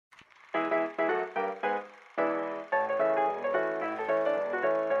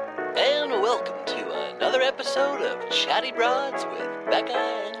welcome to another episode of Chatty Broads with Becca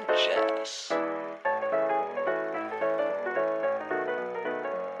and Jess.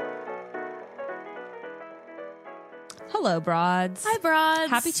 Hello, broads. Hi,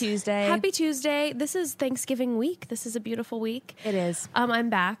 broads. Happy Tuesday. Happy Tuesday. This is Thanksgiving week. This is a beautiful week. It is. I'm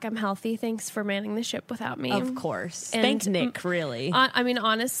back. I'm healthy. Thanks for manning the ship without me. Of course. And Thanks, Nick, really. I mean,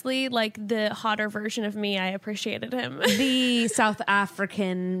 honestly, like the hotter version of me, I appreciated him. The South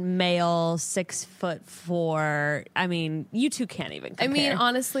African male, 6'4". I mean, you two can't even compare. I mean,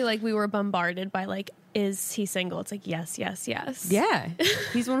 honestly, like we were bombarded by like, is he single? It's like, yes, yes, yes. Yeah,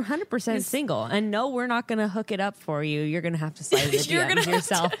 he's 100% single. And no, we're not going to hook it up for you. You're going to have to slide the DMs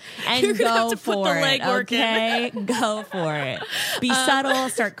yourself and go for it. Okay, go for it. Be subtle.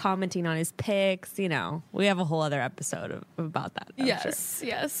 Start commenting on his pics. You know, we have a whole other episode about that. Yes,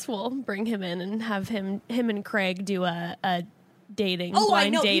 yes. We'll bring him in and have him and Craig do a dating. Oh, blind I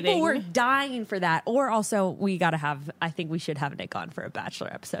know. dating. People were dying for that. Or also, I think we should have Nick on for a Bachelor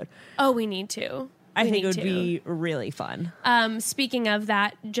episode. Oh, we need to. I think it would be really fun. Speaking of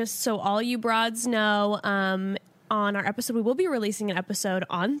that, just so all you broads know, on our episode, we will be releasing an episode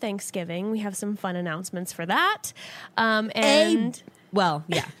on Thanksgiving. We have some fun announcements for that. Yeah.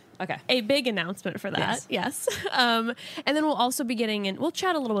 Okay. A big announcement for that. Yes. And then we'll also be we'll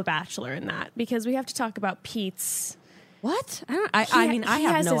chat a little bit Bachelor in that because we have to talk about Pete's. What? I have no idea. He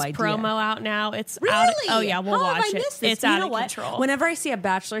has his promo out now. It's really? out. Oh yeah, we'll watch it. It's out of control. Whenever I see a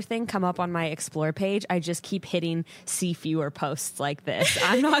Bachelor thing come up on my Explore page, I just keep hitting see fewer posts like this.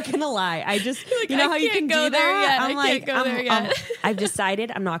 I'm not gonna lie. I just like, you know I how you can go do there that. Yet. I can't go there yet. I've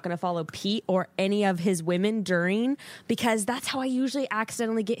decided I'm not gonna follow Pete or any of his women during because that's how I usually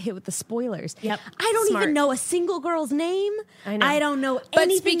accidentally get hit with the spoilers. Yep. I don't Smart. even know a single girl's name. I know. I don't know But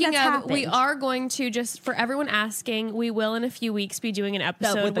anything speaking that's of, happened. we are going to, just for everyone asking, we will in a few weeks be doing an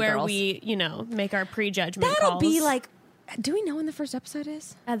episode with the where girls. we, make our prejudgment That'll calls. be like, do we know when the first episode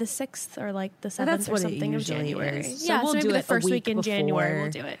is? The 6th or like the 7th That's or what it something of usually January. is. Yeah, so we'll maybe do the it first a week in January. before,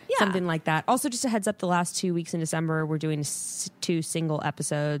 We'll do it. Yeah. Something like that. Also, just a heads up, the last 2 weeks in December, we're doing 2 single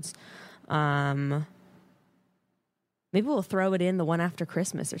episodes. Maybe we'll throw it in the one after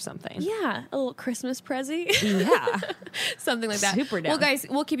Christmas or something. Yeah, a little Christmas prezi. Yeah. Something like that. Super down. Well, guys,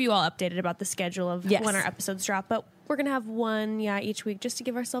 we'll keep you all updated about the schedule of Yes. when our episodes drop, but we're going to have one, each week just to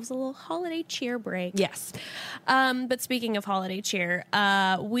give ourselves a little holiday cheer break. Yes. But speaking of holiday cheer,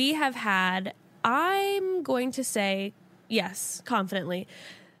 we have had, I'm going to say, yes, confidently,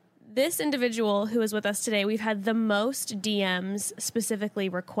 this individual who is with us today, we've had the most DMs specifically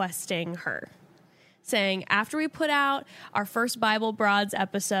requesting her. Saying, after we put out our first Bible Broads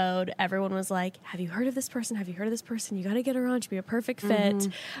episode, everyone was like, have you heard of this person? Have you heard of this person? You got to get her on. She'd be a perfect fit.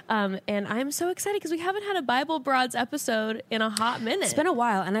 And I'm so excited because we haven't had a Bible Broads episode in a hot minute. It's been a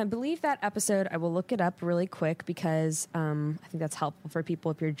while, and I believe that episode, I will look it up really quick because I think that's helpful for people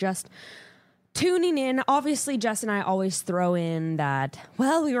if you're just tuning in. Obviously, Jess and I always throw in that,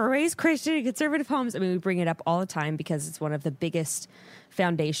 well, we were raised Christian in conservative homes. I mean, we bring it up all the time because it's one of the biggest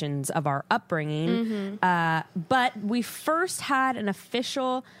foundations of our upbringing. But we first had an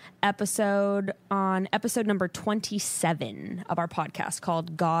official episode on episode number 27 of our podcast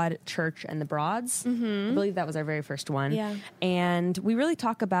called God, Church, and the Broads. I believe that was our very first one. Yeah. And we really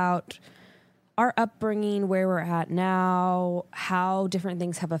talk about our upbringing, where we're at now, how different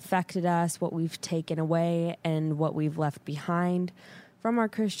things have affected us, what we've taken away, and what we've left behind from our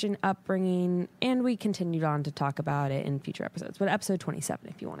Christian upbringing. And we continued on to talk about it in future episodes. But episode 27,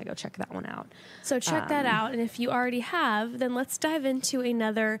 if you want to go check that one out. So check that out. And if you already have, then let's dive into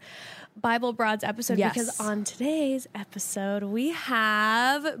another Bible Broads episode. Yes. Because on today's episode, we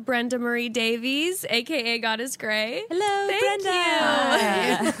have Brenda Marie Davies, a.k.a. God is Gray. Hello, Thank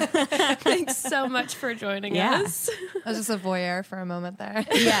Brenda. you. Thanks so much for joining us. I was just a voyeur for a moment there.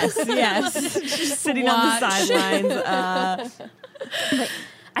 Yes. Just sitting on the sidelines. But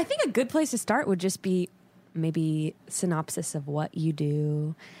I think a good place to start would just be maybe synopsis of what you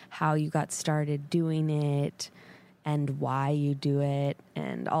do, how you got started doing it, and why you do it,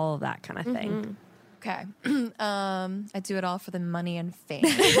 and all of that kind of thing. Okay. I do it all for the money and fame.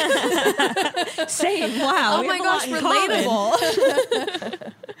 Same. Wow. Oh my gosh,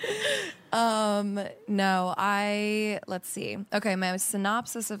 relatable. No, let's see. Okay, my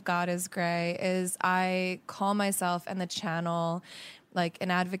synopsis of God is Gray is I call myself and the channel like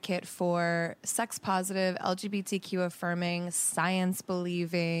an advocate for sex positive, LGBTQ affirming, science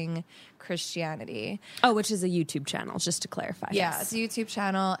believing Christianity. Oh, which is a YouTube channel, just to clarify. Yeah, it's a YouTube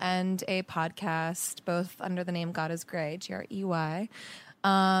channel and a podcast, both under the name God is Gray, Grey.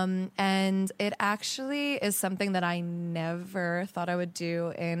 And it actually is something that I never thought I would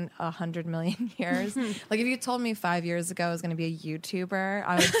do in 100 million years. Like if you told me 5 years ago I was going to be a YouTuber,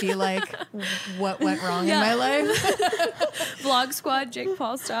 I would be like, what went wrong in my life? Vlog Squad, Jake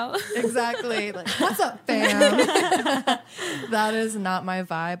Paul style. Exactly. Like, what's up, fam? That is not my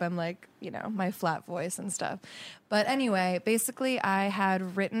vibe. I'm like, my flat voice and stuff. But anyway, basically I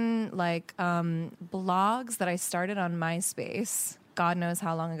had written like blogs that I started on MySpace. God knows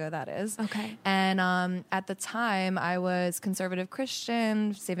how long ago that is. Okay. And at the time, I was conservative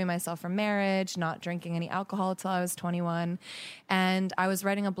Christian, saving myself from marriage, not drinking any alcohol till I was 21. And I was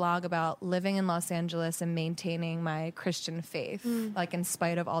writing a blog about living in Los Angeles and maintaining my Christian faith, like in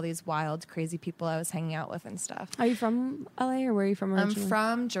spite of all these wild, crazy people I was hanging out with and stuff. Are you from LA or where are you from originally? I'm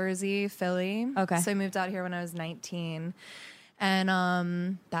from Jersey, Philly. Okay. So I moved out here when I was 19.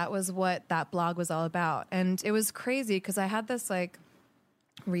 And that was what that blog was all about. And it was crazy because I had this like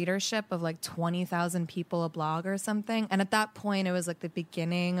readership of like 20,000 people a blog or something. And at that point, it was like the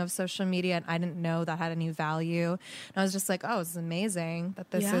beginning of social media. And I didn't know that had any value. And I was just like, oh, this is amazing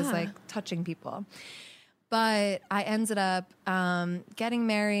that this is like touching people. But I ended up getting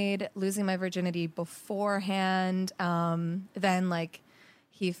married, losing my virginity beforehand. Then like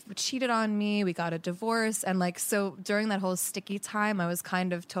he cheated on me. We got a divorce. And like, so during that whole sticky time, I was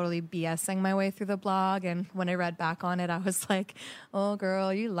kind of totally BSing my way through the blog. And when I read back on it, I was like, oh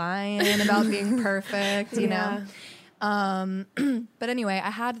girl, you lying about being perfect, you know? But anyway, I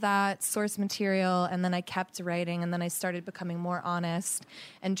had that source material and then I kept writing and then I started becoming more honest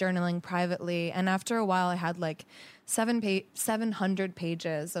and journaling privately. And after a while, I had like 700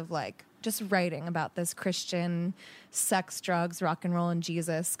 pages of like just writing about this Christian sex, drugs, rock and roll, and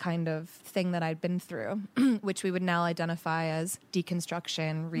Jesus kind of thing that I'd been through, which we would now identify as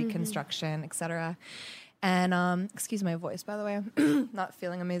deconstruction, reconstruction, etc. And excuse my voice, by the way, I'm not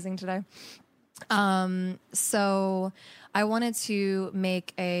feeling amazing today. So I wanted to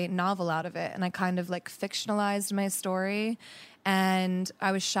make a novel out of it, and I kind of like fictionalized my story. And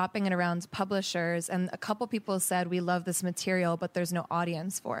I was shopping it around publishers, and a couple people said, we love this material, but there's no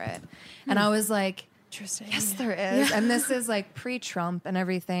audience for it. And I was like, Interesting. yes, there is. Yeah. And this is like pre-Trump and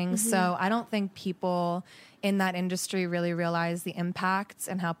everything. So I don't think people in that industry really realize the impacts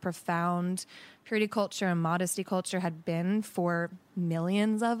and how profound purity culture and modesty culture had been for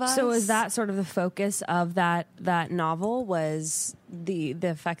millions of us. So is that sort of the focus of that novel, was the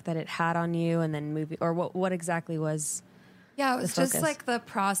effect that it had on you, and then movie, or what exactly was? Yeah, it was just like the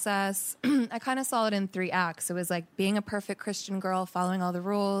process. I kind of saw it in 3 acts. It was like being a perfect Christian girl, following all the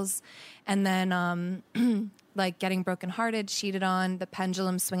rules, and then like getting brokenhearted, cheated on, the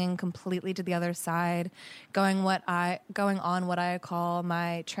pendulum swinging completely to the other side, going on what I call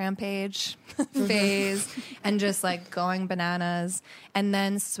my trampage phase, and just like going bananas, and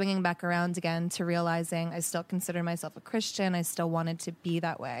then swinging back around again to realizing I still consider myself a Christian. I still wanted to be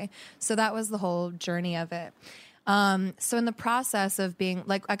that way. So that was the whole journey of it. So in the process of being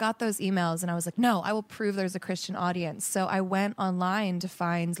like, I got those emails and I was like, no, I will prove there's a Christian audience. So I went online to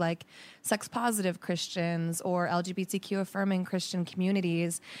find like sex positive Christians or LGBTQ affirming Christian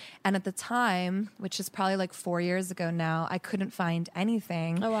communities. And at the time, which is probably like 4 years ago now, I couldn't find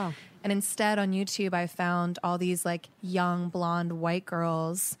anything. Oh, wow. And instead on YouTube, I found all these like young blonde white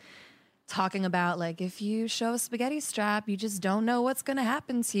girls talking about like, if you show a spaghetti strap, you just don't know what's going to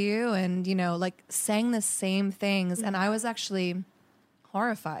happen to you. And, like saying the same things. And I was actually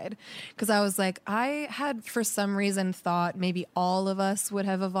horrified because I was like, I had for some reason thought maybe all of us would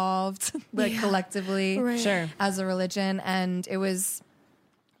have evolved like collectively as a religion. And it was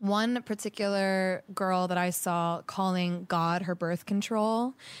one particular girl that I saw calling God her birth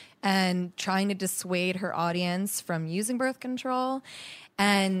control and trying to dissuade her audience from using birth control.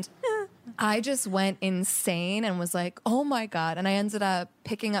 And I just went insane and was like, oh my God. And I ended up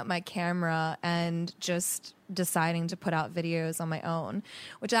picking up my camera and just deciding to put out videos on my own,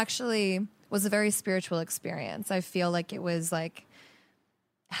 which actually was a very spiritual experience. I feel like it was like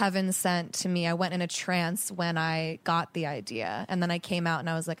heaven sent to me. I went in a trance when I got the idea. And then I came out and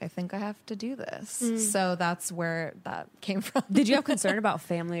I was like, I think I have to do this. So that's where that came from. Did you have concern about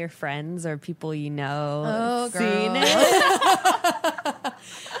family or friends or people you know? Oh, seeing girl. it?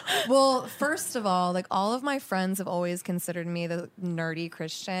 Well, first of all, like all of my friends have always considered me the nerdy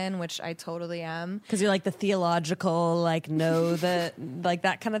Christian, which I totally am. Because you're like the theological, like know the like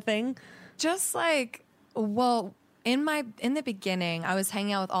that kind of thing. Just like, well, in the beginning, I was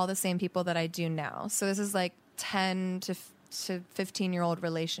hanging out with all the same people that I do now. So this is like 10 to to 15-year-old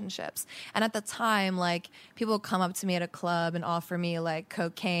relationships. And at the time, like, people would come up to me at a club and offer me like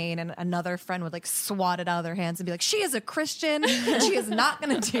cocaine, and another friend would like swat it out of their hands and be like, she is a Christian. She is not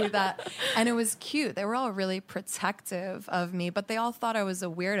going to do that. And it was cute. They were all really protective of me, but they all thought I was a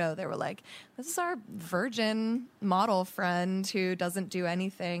weirdo. They were like, this is our virgin model friend who doesn't do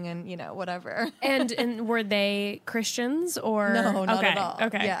anything and, you know, whatever. And were they Christians or No, not okay. at all.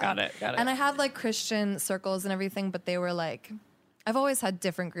 Okay, Yeah. got it. And I had like Christian circles and everything, but they were like, I've always had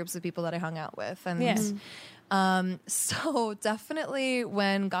different groups of people that I hung out with. And Yeah. so definitely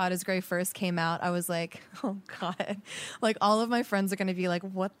when God is Gray first came out, I was like, oh God, like all of my friends are going to be like,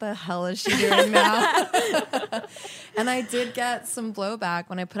 what the hell is she doing now? And I did get some blowback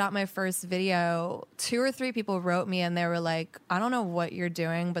when I put out my first video. 2 or 3 people wrote me and they were like, I don't know what you're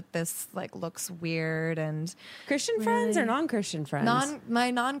doing, but this like looks weird. And Christian friends or non-Christian friends?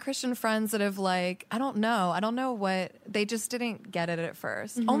 my non-Christian friends that have like, I don't know what, they just didn't get it at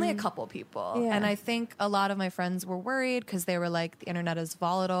first. Only a couple people. Yeah. And I think a lot of my friends were worried because they were like, the internet is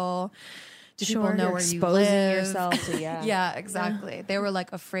volatile. Do Sure. people know You're where you exposing live? yourself to, yeah. Yeah, exactly. They were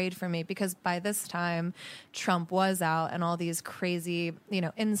like afraid for me because by this time Trump was out and all these crazy, you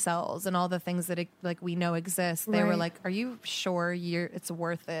know, incels and all the things that like we know exist. They were Right. like, are you sure it's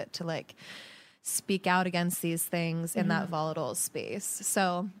worth it to like speak out against these things in that volatile space?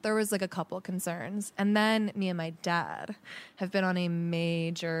 So there was like a couple concerns. And then me and my dad have been on a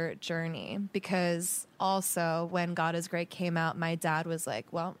major journey because also when God is Great came out, my dad was like,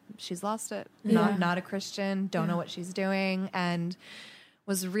 well, she's lost it. Not a Christian, don't know what she's doing, and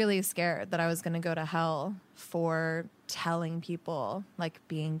was really scared that I was going to go to hell for telling people like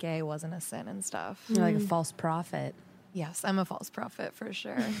being gay wasn't a sin and stuff. You're like a false prophet. Yes, I'm a false prophet for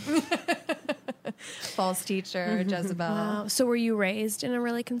sure. False teacher, Jezebel. Wow. So were you raised in a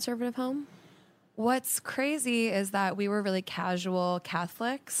really conservative home? What's crazy is that we were really casual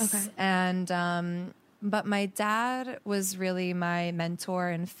Catholics. Okay. And, but my dad was really my mentor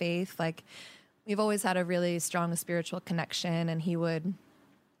in faith. Like, we've always had a really strong spiritual connection, and he would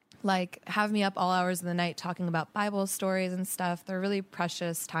like have me up all hours of the night talking about Bible stories and stuff. They're really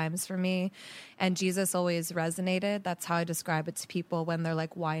precious times for me. And Jesus always resonated. That's how I describe it to people when they're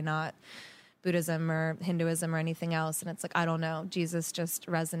like, why not Buddhism or Hinduism or anything else? And it's like, I don't know. Jesus just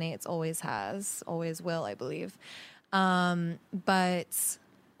resonates, always has, always will, I believe. But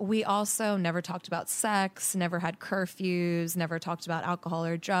we also never talked about sex, never had curfews, never talked about alcohol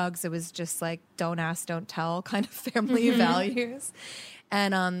or drugs. It was just like, don't ask, don't tell kind of family values.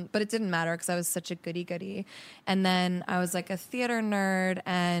 And, but it didn't matter because I was such a goody-goody. And then I was like a theater nerd,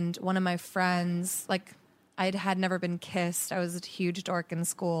 and one of my friends, like, I had never been kissed. I was a huge dork in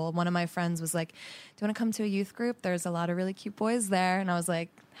school. One of my friends was like, do you want to come to a youth group? There's a lot of really cute boys there. And I was like,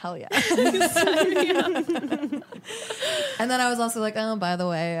 hell yeah. And then I was also like, oh, by the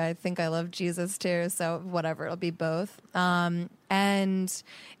way, I think I love Jesus too. So whatever, it'll be both. And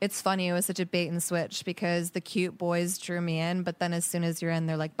it's funny, it was such a bait and switch because the cute boys drew me in. But then as soon as you're in,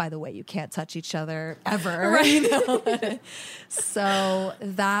 they're like, by the way, you can't touch each other ever. Right. You know? So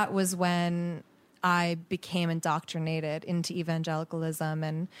that was when I became indoctrinated into evangelicalism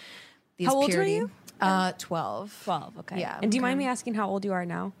and these How old were purity. you? 12. 12, okay. Yeah. And do you mind me asking how old you are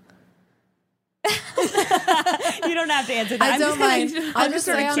now? You don't have to answer that. I don't mind. I'm just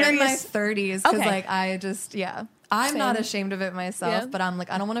sort of I'm in my curious. 30s because Okay. like I just I'm not ashamed of it myself, Yeah. but I'm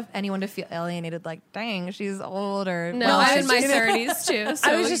like I don't want anyone to feel alienated. Like, dang, she's old or No, well, I'm in she's- my 30s too. So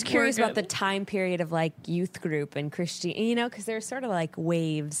I was just we're curious about the good. time period of like youth group and Christian, you know, because there's sort of like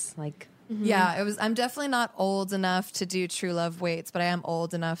waves, like Yeah, it was. I'm definitely not old enough to do True Love Waits, but I am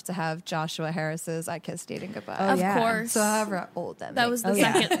old enough to have Joshua Harris's "I Kiss Dating Goodbye." Oh, Of yeah. course. So however old that That makes was the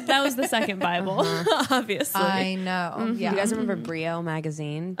second. That was the second Bible, obviously. I know. Do Yeah. you guys remember Brio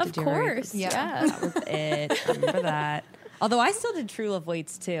magazine? Of Did you ever read course, it? yeah. That was it. I remember that. Although I still did True Love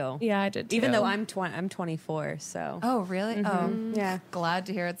Waits too. Yeah, I did too. Even though I'm 24, so Oh, really? Oh, yeah. glad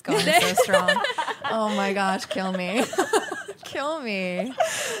to hear it's going so strong. Oh my gosh, kill me. Kill me.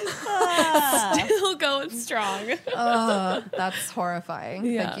 still going strong. Oh, that's horrifying.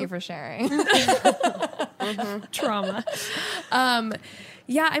 Yeah. Thank you for sharing. Trauma.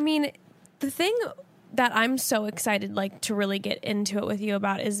 Yeah, I mean, the thing that I'm so excited like to really get into it with you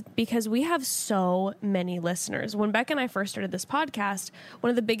about is because we have so many listeners. When Becca and I first started this podcast, one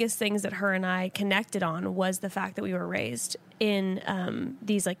of the biggest things that her and I connected on was the fact that we were raised in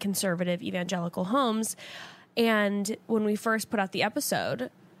these like conservative evangelical homes. And when we first put out the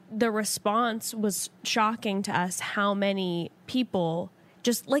episode, the response was shocking to us how many people,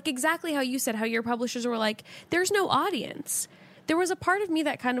 just like exactly how you said, how your publishers were like, there's no audience. There was a part of me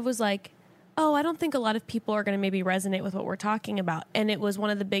that kind of was like, oh, I don't think a lot of people are going to maybe resonate with what we're talking about. And it was one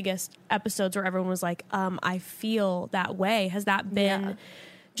of the biggest episodes where everyone was like, I feel that way. Has that been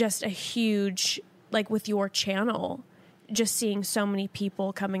just a huge, like with your channel, just seeing so many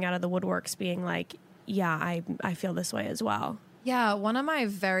people coming out of the woodworks being like, yeah, I feel this way as well. Yeah, one of my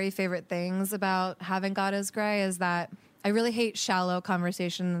very favorite things about having God is Gray is that I really hate shallow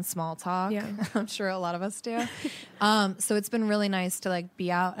conversation and small talk. Yeah. I'm sure a lot of us do. So it's been really nice to like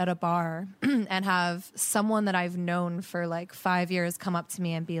be out at a bar and have someone that I've known for like 5 years come up to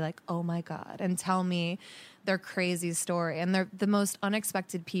me and be like, oh my God, and tell me their crazy story. And they're the most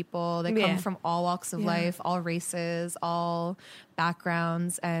unexpected people. They come from all walks of life, all races, all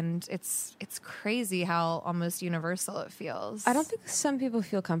backgrounds. And it's crazy how almost universal it feels. I don't think some people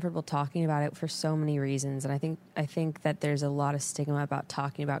feel comfortable talking about it for so many reasons. And I think that there's a lot of stigma about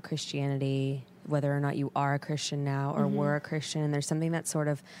talking about Christianity, whether or not you are a Christian now or were a Christian. And there's something that sort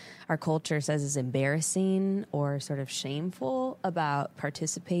of our culture says is embarrassing or sort of shameful about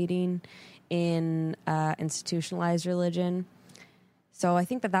participating in institutionalized religion. So I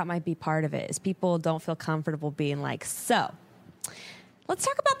think that might be part of it, is people don't feel comfortable being like, so let's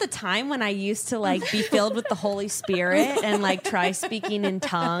talk about the time when I used to like be filled with the Holy Spirit and like try speaking in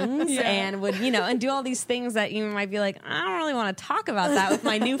tongues and would, and do all these things that you might be like, I don't really want to talk about that with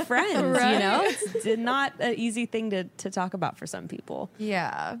my new friends, It's not an easy thing to talk about for some people.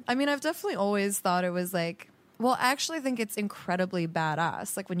 Yeah. I mean, I've definitely always thought it was like, well, I actually think it's incredibly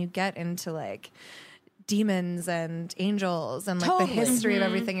badass. Like when you get into like demons and angels and like the history of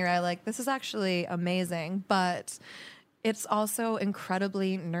everything, you're like, this is actually amazing. But it's also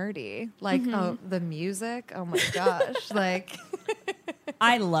incredibly nerdy. Like, oh, the music. Oh my gosh. Like,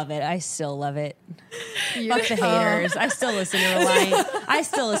 I love it. I still love it. Fuck the haters. I still listen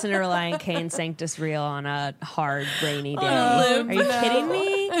to Reliant K and Sanctus Real on a hard, rainy day. Are you kidding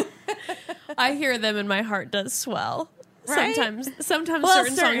me? I hear them and my heart does swell. Right? Sometimes Well,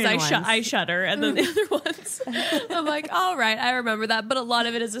 certain certain songs ones. I shudder, and then the other ones I'm like, all right, I remember that. But a lot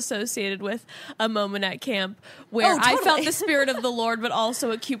of it is associated with a moment at camp where I felt the spirit of the Lord, but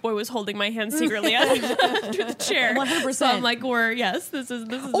also a cute boy was holding my hand secretly under the chair. 100%. So I'm like, this is a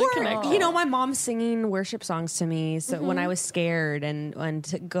connection. My mom singing worship songs to me. So when I was scared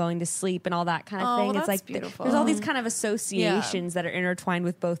and going to sleep and all that kind of thing, it's that's like beautiful. there's all these kind of associations that are intertwined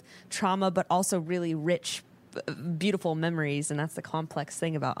with both trauma, but also really rich, beautiful memories. And that's the complex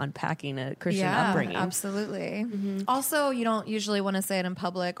thing about unpacking a Christian upbringing. Absolutely. Also, you don't usually want to say it in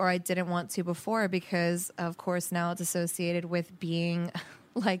public, or I didn't want to before, because of course now it's associated with being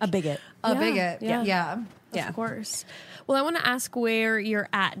like A bigot. Yeah. Of course. Well, I want to ask where you're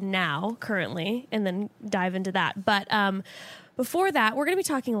at now currently and then dive into that. But before that, we're going to be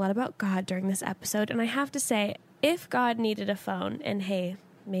talking a lot about God during this episode. And I have to say, if God needed a phone, and hey,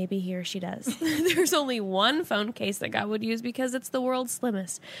 maybe he or she does, there's only one phone case that God would use, because it's the world's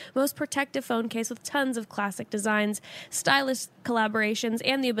slimmest, most protective phone case with tons of classic designs, stylish collaborations,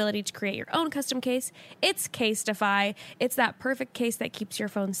 and the ability to create your own custom case. It's Casetify. It's that perfect case that keeps your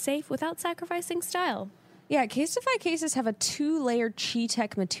phone safe without sacrificing style. Yeah, Casetify cases have a 2-layer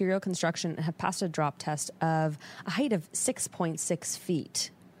Chi-Tech material construction and have passed a drop test of a height of 6.6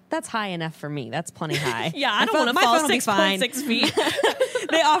 feet. That's high enough for me. That's plenty high. Yeah, I don't want to fall 6.6 feet.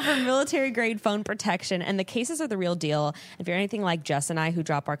 They offer military-grade phone protection, and the cases are the real deal. If you're anything like Jess and I, who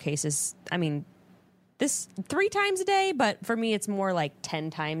drop our cases, this 3 times a day, but for me, it's more like 10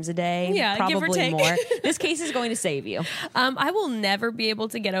 times a day. Yeah, probably give or take. more. This case is going to save you. I will never be able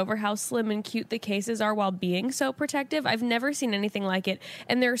to get over how slim and cute the cases are while being so protective. I've never seen anything like it.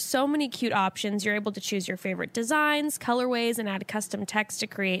 And there are so many cute options. You're able to choose your favorite designs, colorways, and add custom text to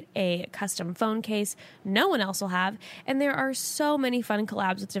create a custom phone case no one else will have. And there are so many fun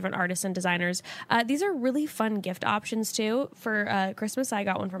collabs with different artists and designers. These are really fun gift options, too. For Christmas, I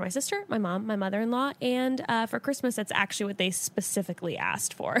got one for my sister, my mom, my mother-in-law, and for Christmas, that's actually what they specifically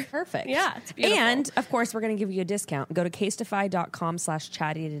asked for. Perfect. Yeah, it's beautiful. And, of course, we're going to give you a discount. Go to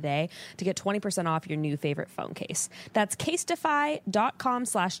casetify.com/chatty today to get 20% off your new favorite phone case. That's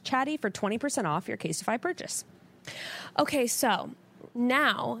casetify.com/chatty for 20% off your Casetify purchase. Okay, so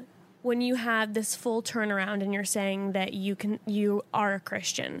now when you have this full turnaround and you're saying that you are a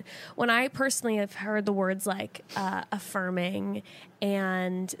Christian, when I personally have heard the words like affirming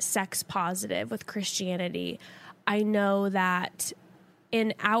and sex positive with Christianity, I know that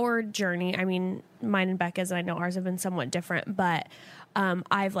in our journey, I mean, mine and Becca's, and I know ours have been somewhat different, but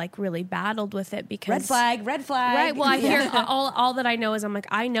I've like really battled with it because Red flag. Right. Well, I hear all that I know is I'm like,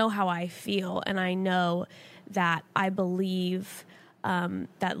 I know how I feel, and I know that I believe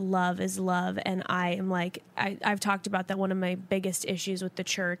that love is love. And I am like, I've talked about that. One of my biggest issues with the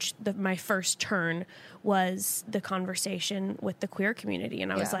church, my first turn was the conversation with the queer community.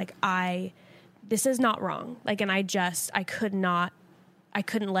 And I was like, this is not wrong. Like, and I couldn't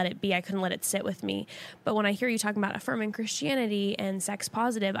let it be. I couldn't let it sit with me. But when I hear you talking about affirming Christianity and sex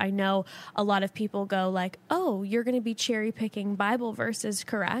positive, I know a lot of people go like, oh, you're going to be cherry picking Bible verses,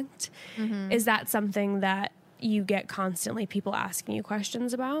 correct? Mm-hmm. Is that something that you get constantly people asking you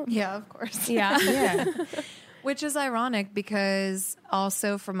questions about? Yeah, of course. Yeah. Yeah. Which is ironic because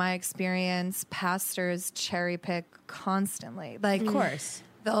also from my experience, pastors cherry pick constantly. Like, Of course.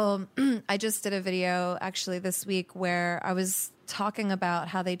 I just did a video actually this week where I was talking about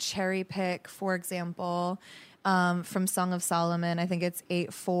how they cherry pick, for example, from Song of Solomon, I think it's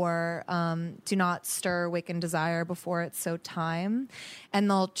 8:4, do not stir awaken desire before it's so time. And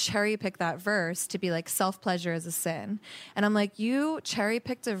they'll cherry pick that verse to be like, self-pleasure is a sin. And I'm like, you cherry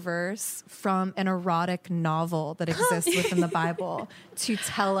picked a verse from an erotic novel that exists within the Bible to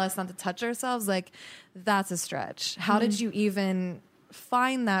tell us not to touch ourselves. Like, that's a stretch. How did you even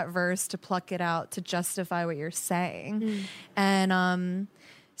find that verse to pluck it out to justify what you're saying? And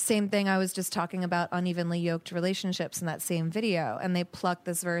same thing, I was just talking about unevenly yoked relationships in that same video, and they plucked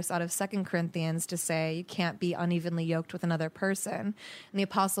this verse out of 2 Corinthians to say you can't be unevenly yoked with another person. And the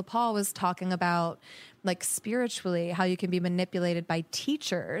Apostle Paul was talking about, like, spiritually, how you can be manipulated by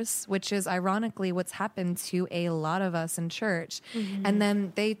teachers, which is ironically what's happened to a lot of us in church. Mm-hmm. And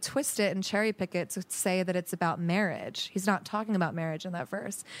then they twist it and cherry pick it to say that it's about marriage. He's not talking about marriage in that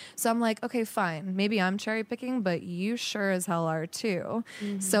verse. So I'm like, okay, fine. Maybe I'm cherry picking, but you sure as hell are too.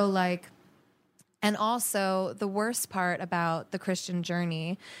 Mm-hmm. So like, and also, the worst part about the Christian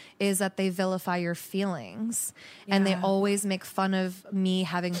journey is that they vilify your feelings. Yeah. And they always make fun of me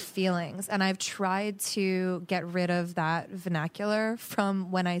having feelings. And I've tried to get rid of that vernacular from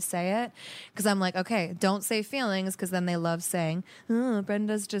when I say it. Because I'm like, okay, don't say feelings, because then they love saying, oh,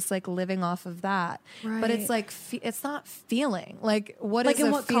 Brenda's just like living off of that. Right. But it's like, it's not feeling. Like, what is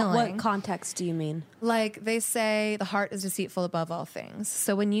a feeling? What context do you mean? Like, they say the heart is deceitful above all things.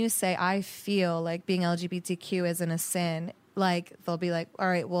 So when you say, I feel like being LGBTQ isn't a sin, like, they'll be like, all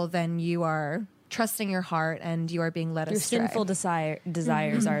right, well, then you are trusting your heart and you are being led astray. Your sinful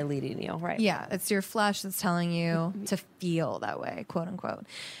desires are leading you, right? Yeah, it's your flesh that's telling you to feel that way, quote unquote.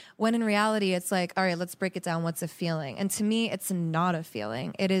 When in reality, it's like, all right, let's break it down. What's a feeling? And to me, it's not a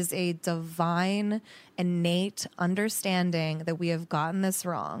feeling. It is a divine, innate understanding that we have gotten this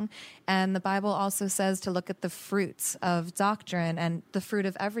wrong. And the Bible also says to look at the fruits of doctrine and the fruit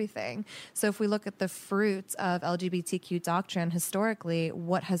of everything. So if we look at the fruits of LGBTQ doctrine historically,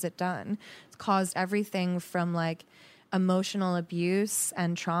 what has it done? It's caused everything from like emotional abuse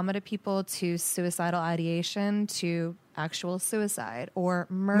and trauma to people to suicidal ideation to actual suicide or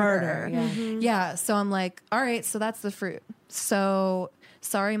murder. Yeah. Mm-hmm. Yeah. So I'm like, all right, so that's the fruit. So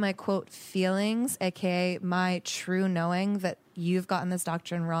sorry, my quote feelings, aka my true knowing that you've gotten this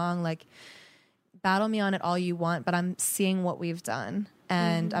doctrine wrong. Like, battle me on it all you want, but I'm seeing what we've done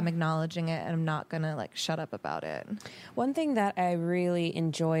and I'm acknowledging it, and I'm not gonna like shut up about it. One thing that I really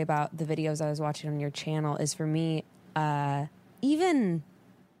enjoy about the videos I was watching on your channel is, for me, even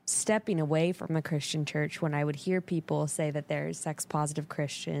stepping away from the Christian church, when I would hear people say that there's sex positive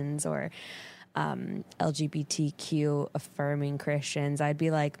Christians or LGBTQ affirming Christians, I'd be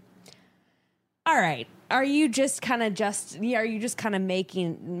like, all right, are you just kind of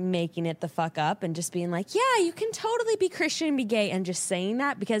making it the fuck up and just being like, yeah, you can totally be Christian and be gay, and just saying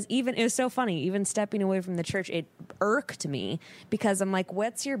that? Because even, it was so funny, even stepping away from the church, it irked me, because I'm like,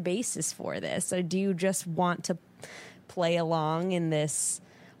 what's your basis for this? Or do you just want to play along in this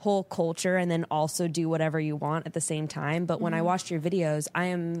whole culture and then also do whatever you want at the same time? But when I watched your videos, I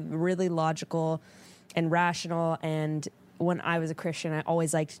am really logical and rational, and when I was a Christian, I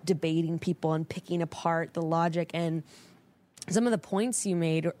always liked debating people and picking apart the logic. And some of the points you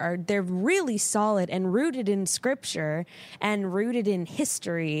made they're really solid and rooted in scripture and rooted in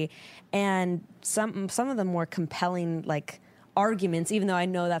history, and some of the more compelling like arguments, even though I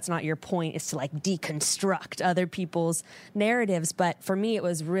know that's not your point, is to like deconstruct other people's narratives. But for me, it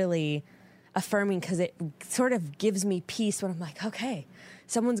was really affirming, because it sort of gives me peace when I'm like, okay,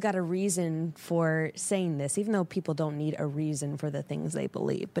 someone's got a reason for saying this, even though people don't need a reason for the things they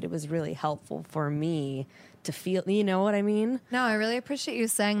believe. But it was really helpful for me to feel, you know what I mean? No, I really appreciate you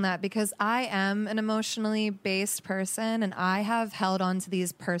saying that, because I am an emotionally based person, and I have held on to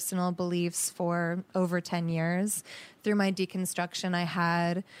these personal beliefs for over 10 years. Through my deconstruction, I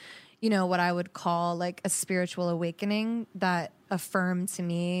had, what I would call like a spiritual awakening that affirmed to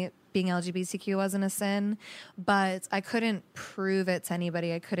me being LGBTQ wasn't a sin, but I couldn't prove it to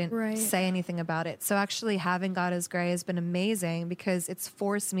anybody. I couldn't Right. say anything about it. So actually having God is Gray has been amazing because it's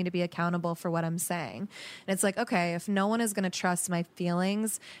forced me to be accountable for what I'm saying. And it's like, okay, if no one is going to trust my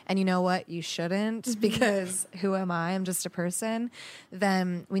feelings, and you know what, you shouldn't, because who am I? I'm just a person.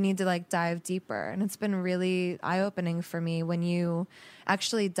 Then we need to like dive deeper. And it's been really eye-opening for me when you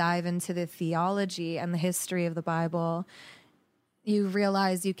actually dive into the theology and the history of the Bible. You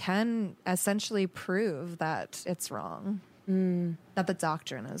realize you can essentially prove that it's wrong, that the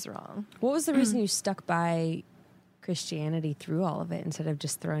doctrine is wrong. What was the reason you stuck by Christianity through all of it instead of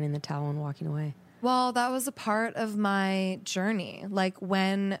just throwing in the towel and walking away? Well, that was a part of my journey. Like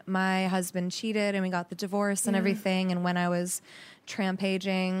when my husband cheated and we got the divorce and everything, and when I was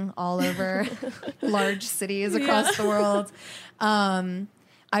trampaging all over large cities across the world,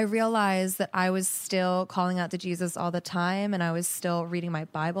 I realized that I was still calling out to Jesus all the time, and I was still reading my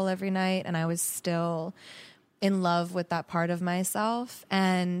Bible every night, and I was still in love with that part of myself.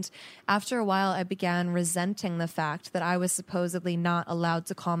 And after a while, I began resenting the fact that I was supposedly not allowed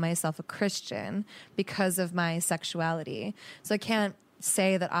to call myself a Christian because of my sexuality. So I can't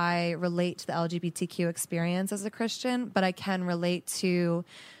say that I relate to the LGBTQ experience as a Christian, but I can relate to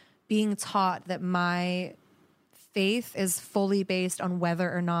being taught that my faith is fully based on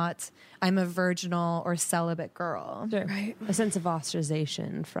whether or not I'm a virginal or celibate girl. Sure. Right. A sense of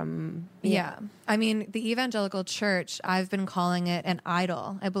ostracization from... Yeah. I mean, the evangelical church, I've been calling it an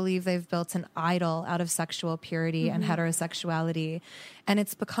idol. I believe they've built an idol out of sexual purity and heterosexuality. And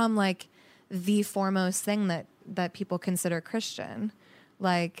it's become like the foremost thing that people consider Christian.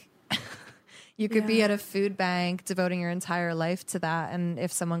 Like... You could be at a food bank devoting your entire life to that. And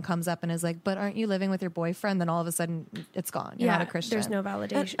if someone comes up and is like, but aren't you living with your boyfriend? Then all of a sudden it's gone. You're not a Christian. There's no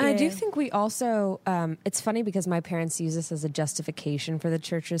validation. And I do think we also, it's funny because my parents use this as a justification for the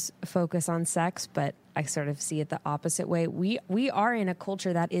church's focus on sex, but I sort of see it the opposite way. We are in a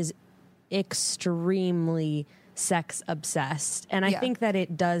culture that is extremely sex obsessed. And I think that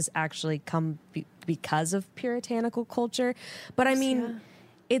it does actually come because of puritanical culture. But I mean...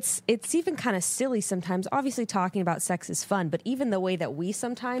 It's even kind of silly sometimes. Obviously, talking about sex is fun, but even the way that we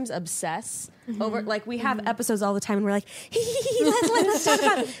sometimes obsess over, like we have episodes all the time, and we're like, let's talk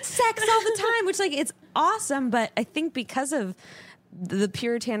about sex all the time, which like it's awesome. But I think because of the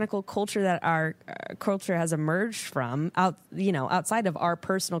puritanical culture that our culture has emerged from, outside of our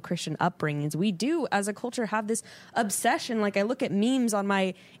personal Christian upbringings, we do as a culture have this obsession. Like I look at memes on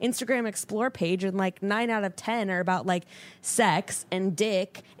my Instagram Explore page, and like 9 out of 10 are about like sex and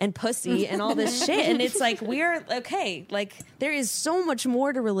dick and pussy and all this shit. And it's like, we're okay. Like there is so much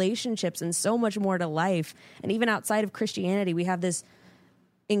more to relationships and so much more to life. And even outside of Christianity, we have this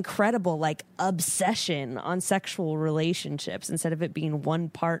incredible like obsession on sexual relationships instead of it being one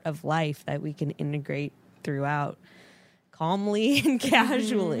part of life that we can integrate throughout calmly and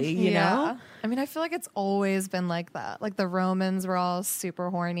casually, you know? I mean, I feel like it's always been like that. Like the Romans were all super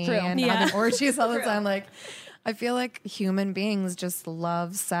horny and Yeah. having orgies all the time. Like I feel like human beings just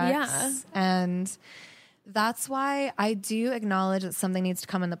love sex. Yeah. And that's why I do acknowledge that something needs to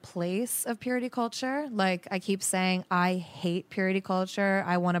come in the place of purity culture. Like I keep saying, I hate purity culture.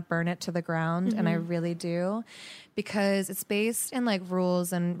 I want to burn it to the ground. And I really do, because it's based in like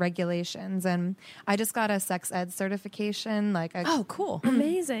rules and regulations. And I just got a sex ed certification. Like, Oh, cool.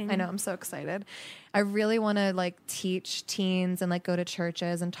 Amazing. I know, I'm so excited. I really want to like teach teens and like go to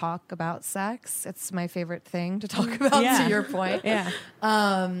churches and talk about sex. It's my favorite thing to talk about, Yeah. to your point. Yeah.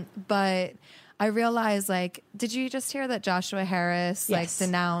 But I realized, like, did you just hear that Joshua Harris like Yes.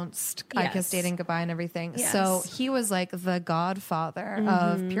 denounced I Yes. Kiss Dating Goodbye and everything? Yes. So he was like the godfather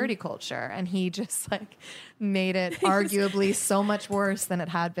of purity culture, and he just like made it arguably so much worse than it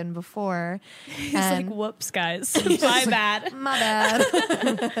had been before. He's like, whoops, guys. My bad. my bad.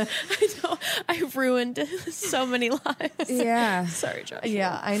 I know. I ruined so many lives. Yeah. Sorry, Josh.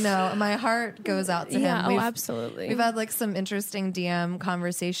 Yeah, I know. My heart goes out to him. Yeah, We've- absolutely. We've had like some interesting DM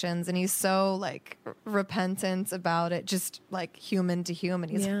conversations, and he's so like repentant about it, just like human to human.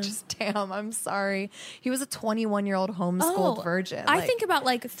 He's Yeah. like, just damn, I'm sorry. He was a 21-year-old homeschooled virgin. I Like, think about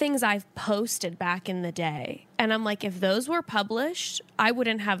like things I've posted back in the day, and I'm like, if those were published, I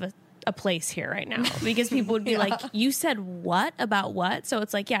wouldn't have a place here right now, because people would be like, you said what about what? So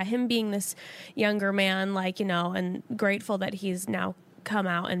it's like, yeah, him being this younger man, like, you know, and grateful that he's now come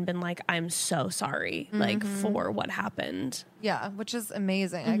out and been like, I'm so sorry, like for what happened. yeah, which is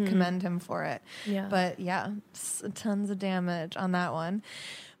amazing. I commend him for it. Yeah. But yeah, tons of damage on that one.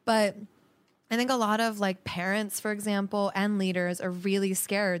 But I think a lot of like parents, for example, and leaders are really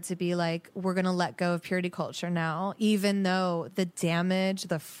scared to be like, we're going to let go of purity culture now, even though the damage,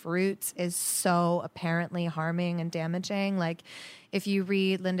 the fruit is so apparently harming and damaging. Like if you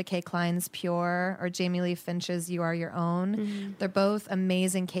read Linda K. Klein's Pure or Jamie Lee Finch's You Are Your Own, they're both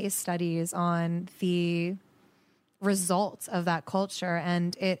amazing case studies on the results of that culture.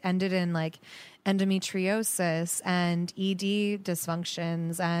 And it ended in like endometriosis and ED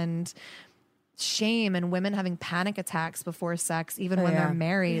dysfunctions and shame and women having panic attacks before sex, even when they're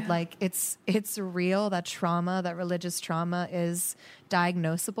married. Like it's real. That trauma, that religious trauma is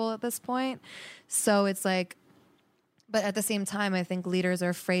diagnosable at this point. So it's like, but at the same time, I think leaders are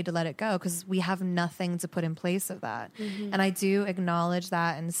afraid to let it go because we have nothing to put in place of that. And I do acknowledge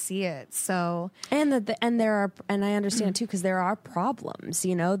that and see it. So, and I understand too, because there are problems,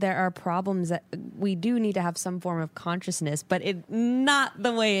 there are problems that we do need to have some form of consciousness, but it not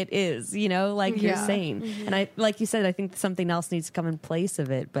the way it is, like you're saying. And I, like you said, I think something else needs to come in place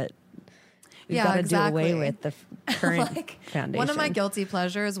of it, but we've got to do away with the current foundation. One of my guilty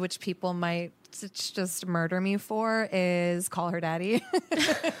pleasures, which people might just murder me for, is Call Her Daddy.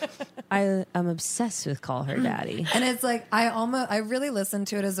 I am obsessed with Call Her Daddy. And it's like, I really listen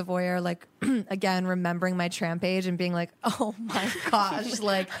to it as a voyeur, like, again, remembering my tramp age and being like, oh my gosh,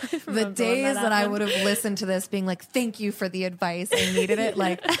 like the days that I would have listened to this being like, thank you for the advice. I needed it.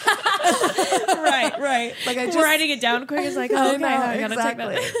 Like, right. Like I just writing it down quick is like, okay, I gotta take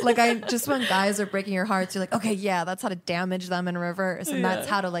that. Like I just, when guys are breaking your hearts, you're like, okay, yeah, that's how to damage them in reverse. And that's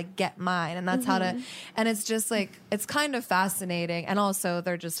how to like get mine. And that's how to, and it's just like, it's kind of fascinating. And also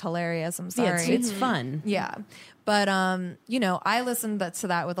they're just hilarious. I'm sorry. Yeah, it's fun. Yeah. But, I listened to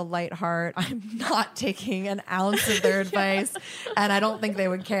that with a light heart. I'm not taking an ounce of their advice, and I don't think they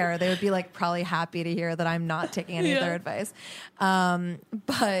would care. They would be like probably happy to hear that I'm not taking any of their advice.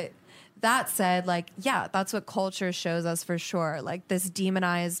 But that said, like, yeah, that's what culture shows us for sure. Like this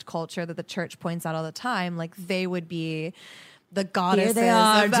demonized culture that the church points out all the time, like they would be the goddesses. Here they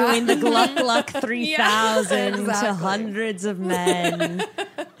are doing the Gluck Gluck 3000 to exactly. hundreds of men.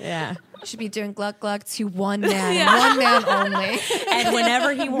 Yeah. Should be doing Gluck Gluck to one man, one man only. And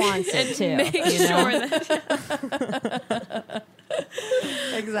whenever he wants it to. Make sure that.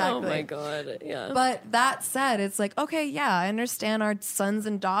 Exactly. Oh my God. Yeah. But that said, it's like, okay, yeah, I understand our sons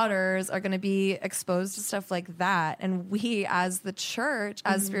and daughters are going to be exposed to stuff like that. And we, as the church,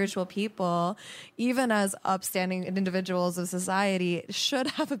 as spiritual people, even as upstanding individuals of society, should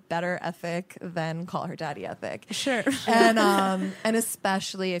have a better ethic than Call Her Daddy ethic. Sure. And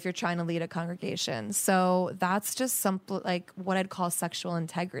especially if you're trying to lead a congregation. So that's just something like what I'd call sexual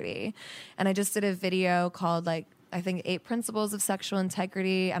integrity. And I just did a video called like, I think 8 Principles of Sexual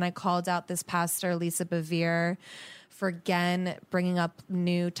Integrity. And I called out this pastor, Lisa Bevere, for again, bringing up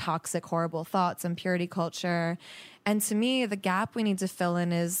new toxic, horrible thoughts and purity culture. And to me, the gap we need to fill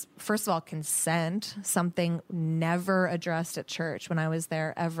in is, first of all, consent, something never addressed at church when I was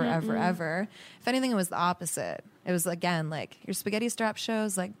there ever. If anything, it was the opposite. It was, again, like your spaghetti strap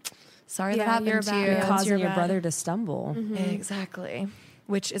shows, like, sorry that happened to you. Causing your brother to stumble. Exactly.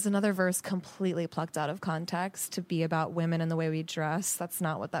 Which is another verse completely plucked out of context to be about women and the way we dress. That's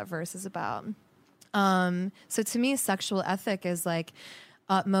not what that verse is about. So to me, sexual ethic is like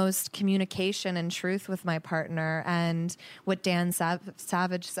utmost communication and truth with my partner, and what Dan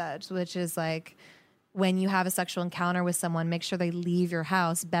Savage said, which is like, when you have a sexual encounter with someone, make sure they leave your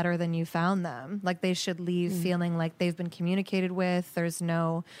house better than you found them. Like they should leave feeling like they've been communicated with. There's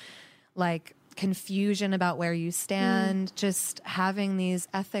no like confusion about where you stand, just having these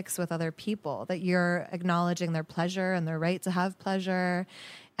ethics with other people, that you're acknowledging their pleasure and their right to have pleasure.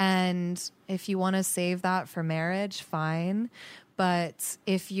 And if you want to save that for marriage, fine. But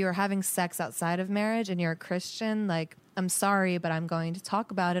if you're having sex outside of marriage and you're a Christian, like, I'm sorry, but I'm going to talk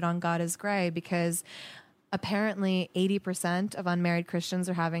about it on God is Grey, because apparently 80% of unmarried Christians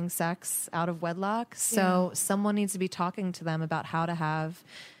are having sex out of wedlock. So someone needs to be talking to them about how to have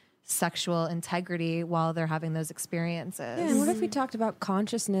sexual integrity while they're having those experiences. Yeah, and what if we talked about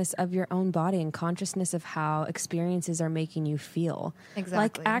consciousness of your own body and consciousness of how experiences are making you feel? Exactly.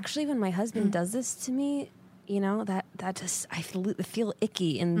 Like, actually, when my husband does this to me, that just, I feel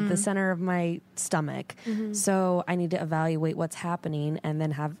icky in the center of my stomach. So I need to evaluate what's happening and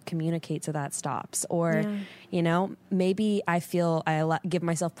then communicate so that stops. Or, maybe I feel give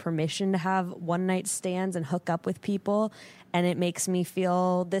myself permission to have one night stands and hook up with people, and it makes me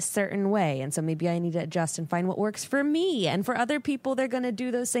feel this certain way. And so maybe I need to adjust and find what works for me. And for other people, they're going to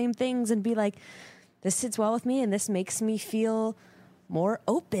do those same things and be like, this sits well with me and this makes me feel more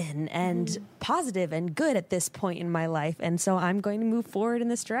open and positive and good at this point in my life. And so I'm going to move forward in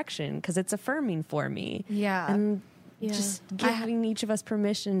this direction because it's affirming for me. Yeah. And Yeah. just giving each of us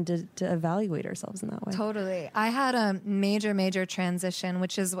permission to evaluate ourselves in that way. Totally. I had a major transition,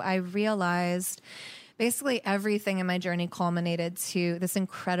 which is I realized basically everything in my journey culminated to this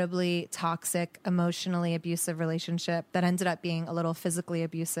incredibly toxic, emotionally abusive relationship that ended up being a little physically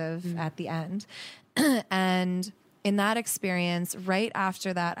abusive at the end. And in that experience, right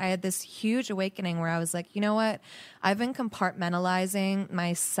after that, I had this huge awakening where I was like, you know what? I've been compartmentalizing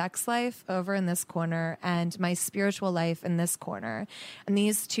my sex life over in this corner and my spiritual life in this corner. And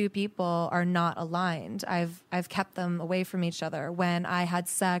these two people are not aligned. I've kept them away from each other. When I had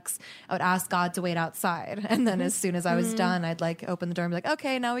sex, I would ask God to wait outside. And then as soon as I was done, I'd like open the door and be like,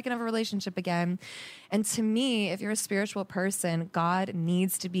 okay, now we can have a relationship again. And to me, if you're a spiritual person, God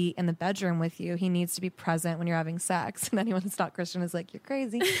needs to be in the bedroom with you. He needs to be present when you're having sex. And anyone that's not Christian is like, you're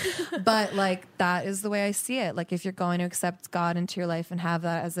crazy. But like, that is the way I see it. Like, if you're going to accept God into your life and have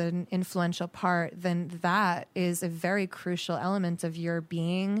that as an influential part, then that is a very crucial element of your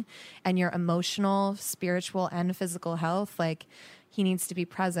being and your emotional, spiritual, and physical health. Like, he needs to be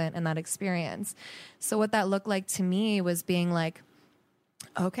present in that experience. So what that looked like to me was being like,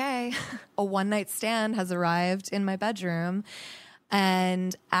 okay, a one-night stand has arrived in my bedroom.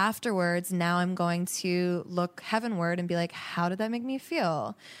 And afterwards, now I'm going to look heavenward and be like, how did that make me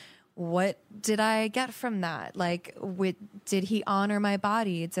feel? What did I get from that? Like, did he honor my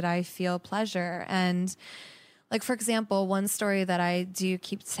body? Did I feel pleasure? And like, for example, one story that I do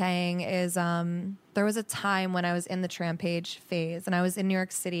keep saying is there was a time when I was in the Trampage phase and I was in New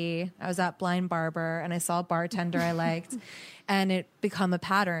York City. I was at Blind Barber and I saw a bartender I liked and it become a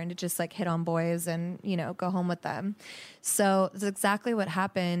pattern to just like hit on boys and, you know, go home with them. So that's exactly what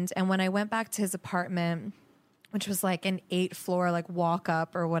happened. And when I went back to his apartment, which was like an 8th floor, like walk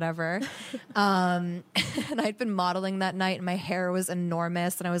up or whatever. And I'd been modeling that night and my hair was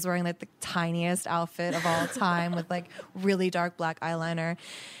enormous and I was wearing like the tiniest outfit of all time with like really dark black eyeliner.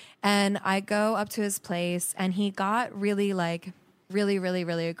 And I go up to his place and he got really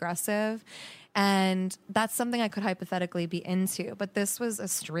really aggressive. And that's something I could hypothetically be into. But this was a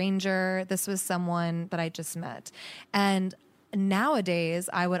stranger. This was someone that I just met. And nowadays,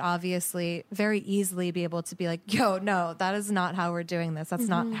 I would obviously very easily be able to be like, yo, no, that is not how we're doing this. That's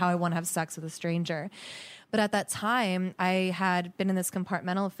not how I want to have sex with a stranger. But at that time, I had been in this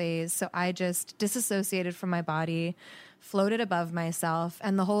compartmental phase. So I just disassociated from my body, floated above myself.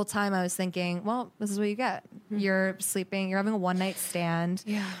 And the whole time I was thinking, well, this is what you get. You're sleeping. You're having a one-night stand.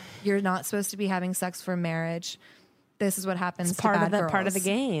 Yeah. You're not supposed to be having sex for marriage. This is what happens. It's part to of bad the girls. part of the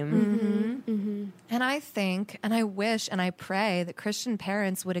game. And I think, and I wish, and I pray that Christian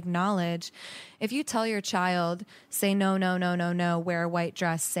parents would acknowledge, if you tell your child, say no, no, no, no, no, wear a white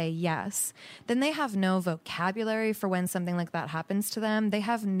dress, say yes, then they have no vocabulary for when something like that happens to them. They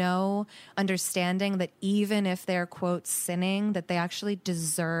have no understanding that even if they're, quote, sinning, that they actually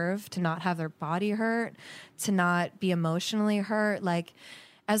deserve to not have their body hurt, to not be emotionally hurt. Like,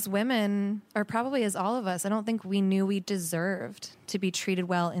 as women, or probably as all of us, I don't think we knew we deserved to be treated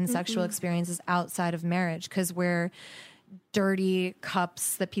well in sexual experiences outside of marriage because we're dirty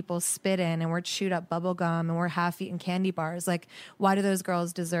cups that people spit in and we're chewed up bubble gum and we're half-eaten candy bars. Like, why do those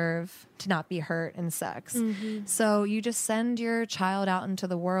girls deserve to not be hurt in sex? So you just send your child out into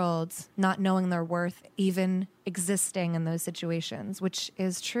the world not knowing their worth even existing in those situations, which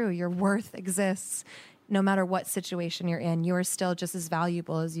is true. Your worth exists. No matter what situation you're in, you are still just as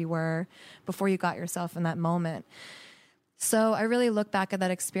valuable as you were before you got yourself in that moment. So I really look back at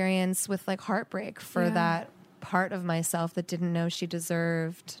that experience with like heartbreak for that part of myself that didn't know she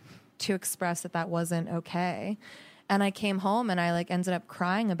deserved to express that that wasn't okay. And I came home and I like ended up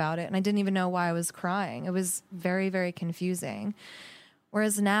crying about it. And I didn't even know why I was crying. It was very, very confusing.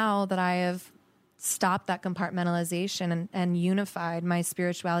 Whereas now that I have stopped that compartmentalization and unified my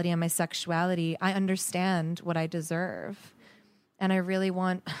spirituality and my sexuality, I understand what I deserve. And I really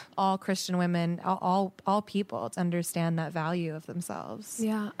want all Christian women, all people to understand that value of themselves.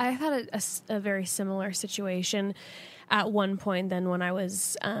 Yeah, I had a very similar situation at one point then when I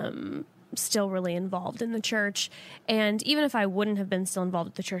was still really involved in the church. And even if I wouldn't have been still involved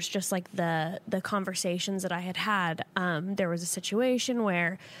with the church, just like the conversations that I had, there was a situation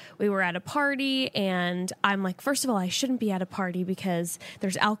where we were at a party and I'm like, first of all, I shouldn't be at a party because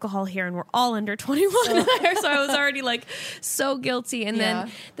there's alcohol here and we're all under 21 there. So I was already like so guilty. And then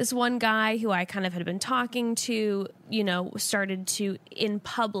this one guy who I kind of had been talking to, you know, started to in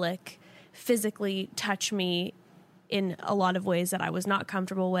public physically touch me in a lot of ways that I was not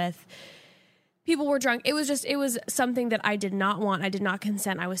comfortable with. people were drunk. It was something that I did not want. I did not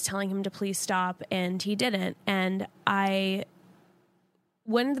consent. I was telling him to please stop, and he didn't. And I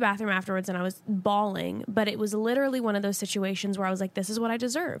went in the bathroom afterwards and I was bawling, but it was literally one of those situations where I was like, this is what I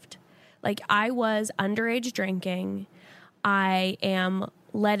deserved. Like, I was underage drinking. I am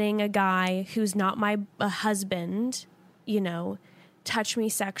letting a guy who's not my husband, touch me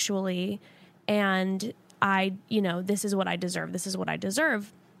sexually. And this is what I deserve. This is what I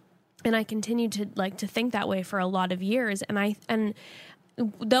deserve. And I continued to think that way for a lot of years. And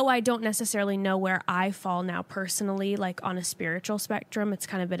though I don't necessarily know where I fall now personally, like on a spiritual spectrum, it's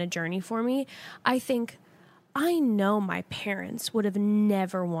kind of been a journey for me. I know my parents would have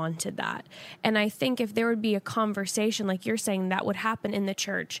never wanted that. And I think if there would be a conversation, like you're saying, that would happen in the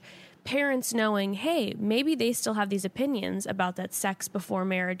church, parents knowing, hey, maybe they still have these opinions about that sex before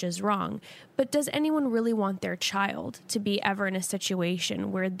marriage is wrong. But does anyone really want their child to be ever in a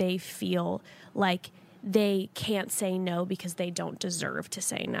situation where they feel like they can't say no because they don't deserve to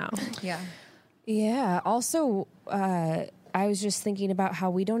say no? Yeah. Yeah. Also, I was just thinking about how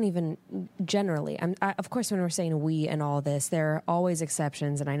we don't even generally, of course, when we're saying we and all this, there are always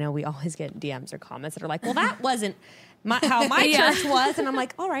exceptions. And I know we always get DMs or comments that are like, well, that wasn't how my church was. And I'm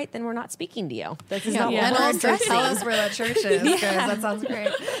like, all right, then we're not speaking to you. This is not and what we're also addressing. tell us where that church is, because that sounds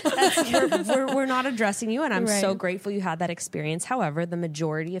great. We're not addressing you. And I'm so grateful you had that experience. However, the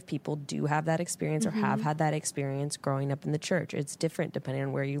majority of people do have that experience or have had that experience growing up in the church. It's different depending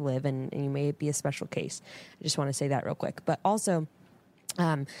on where you live, and you may be a special case. I just want to say that real quick. But also,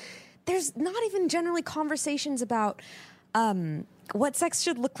 there's not even generally conversations about what sex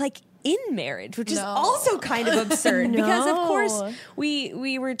should look like in marriage, which is also kind of absurd because of course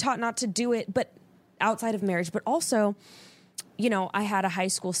we were taught not to do it, but outside of marriage. But also, I had a high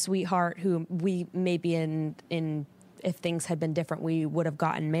school sweetheart who we maybe in if things had been different, we would have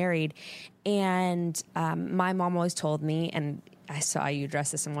gotten married. And my mom always told me, and I saw you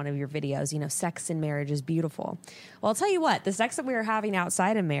address this in one of your videos, sex in marriage is beautiful. Well, I'll tell you what, the sex that we were having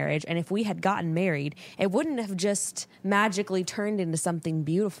outside of marriage, and if we had gotten married, it wouldn't have just magically turned into something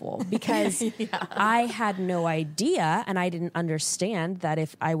beautiful, because I had no idea, and I didn't understand that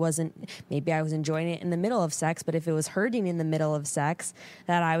if I wasn't, maybe I was enjoying it in the middle of sex, but if it was hurting in the middle of sex,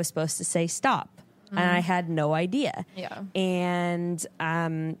 that I was supposed to say stop. And I had no idea. Yeah. And,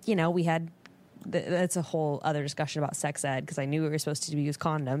 we had, that's a whole other discussion about sex ed, because I knew we were supposed to use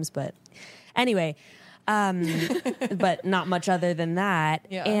condoms, but anyway, but not much other than that.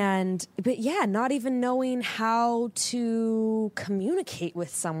 Yeah. But not even knowing how to communicate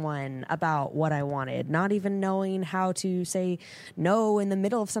with someone about what I wanted, not even knowing how to say no in the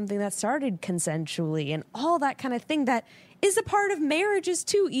middle of something that started consensually, and all that kind of thing that is a part of marriages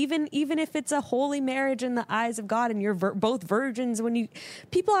too, even if it's a holy marriage in the eyes of God and you're both virgins.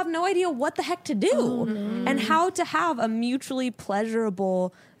 People have no idea what the heck to do and how to have a mutually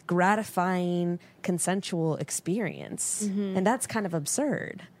pleasurable, gratifying, consensual experience. And that's kind of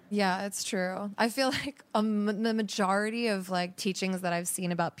absurd. Yeah, it's true. I feel like the majority of like teachings that I've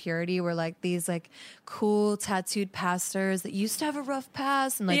seen about purity were like these like cool tattooed pastors that used to have a rough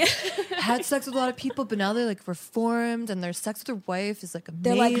past and like had sex with a lot of people, but now they're like reformed and their sex with their wife is like amazing.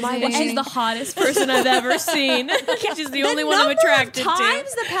 They're like, my wife is the hottest person I've ever seen. She's the only one I'm attracted to.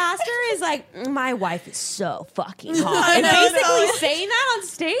 Times the pastor is like, my wife is so fucking hot. And basically saying that on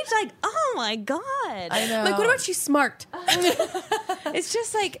stage, like, oh my God. I know. Like, what about she's smart? It's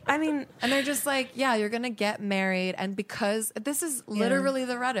just like, and they're just like, yeah, you're going to get married. And because this is literally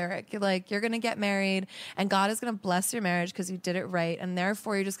the rhetoric, like you're going to get married and God is going to bless your marriage because you did it right. And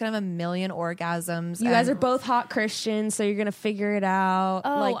therefore you're just going to have a million orgasms. You guys are both hot Christians, so you're going to figure it out.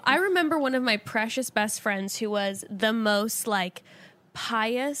 Oh, I remember one of my precious best friends who was the most like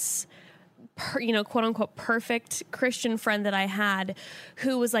pious, quote unquote perfect Christian friend that I had,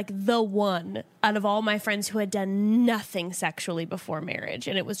 who was like the one out of all my friends who had done nothing sexually before marriage.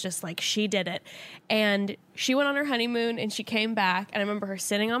 And it was just like, she did it. And she went on her honeymoon and she came back. And I remember her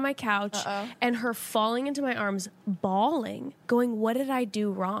sitting on my couch and her falling into my arms, bawling, going, what did I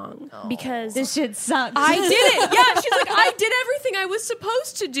do wrong? Because this shit sucks. I did it. Yeah. She's like, I did everything I was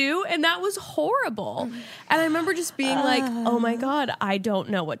supposed to do. And that was horrible. And I remember just being like, oh my God, I don't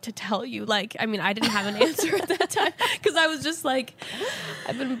know what to tell you. Like, I mean, I didn't have an answer at that time because I was just like,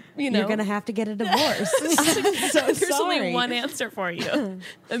 I've been, You're going to have to get a divorce. There's only one answer for you.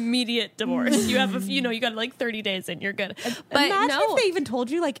 Immediate divorce. You have you got like 30 days and you're good. But imagine if they even told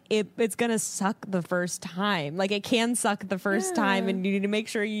you like it's going to suck the first time. Like it can suck the first time and you need to make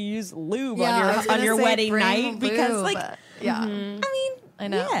sure you use lube on your wedding night because like, I know. I mean, I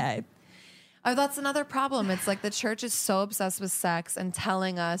know. Yeah. Oh, that's another problem. It's like the church is so obsessed with sex and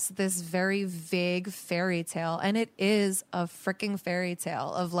telling us this very vague fairy tale. And it is a freaking fairy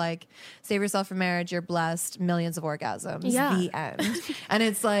tale of like, save yourself for marriage, you're blessed, millions of orgasms, Yeah. the end. And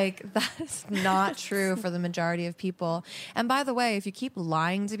it's like, that's not true for the majority of people. And by the way, if you keep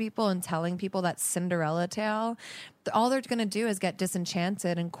lying to people and telling people that Cinderella tale, all they're going to do is get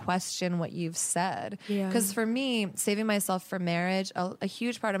disenchanted and question what you've said. Yeah. Because for me, saving myself for marriage, a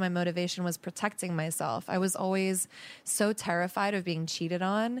huge part of my motivation was protecting myself. I was always so terrified of being cheated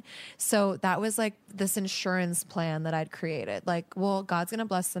on. So that was like this insurance plan that I'd created. Like, well, God's going to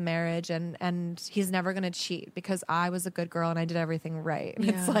bless the marriage and he's never going to cheat because I was a good girl and I did everything right. And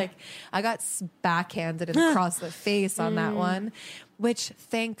it's Yeah. like, I got backhanded and across the face on that one. Which,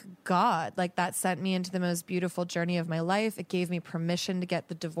 thank God, like that sent me into the most beautiful journey of my life. It gave me permission to get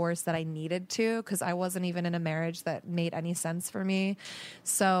the divorce that I needed to because I wasn't even in a marriage that made any sense for me.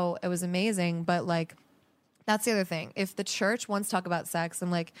 So it was amazing. But like, that's the other thing. If the church wants to talk about sex,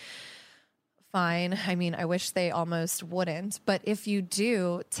 I'm like, fine. I mean, I wish they almost wouldn't. But if you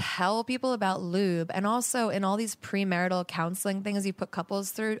do, tell people about lube. And also in all these premarital counseling things you put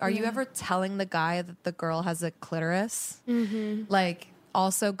couples through, are you ever telling the guy that the girl has a clitoris? Like,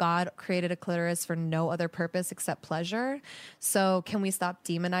 also, God created a clitoris for no other purpose except pleasure. So can we stop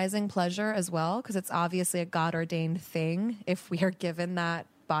demonizing pleasure as well? Because it's obviously a God ordained thing if we are given that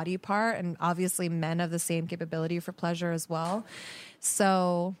body part. And obviously men have the same capability for pleasure as well.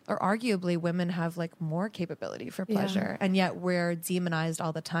 So, or arguably women have like more capability for pleasure. And yet we're demonized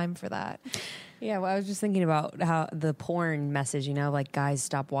all the time for that. Yeah, well, I was just thinking about how the porn message, you know, like guys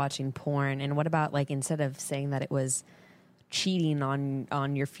stop watching porn. And what about like instead of saying that it was cheating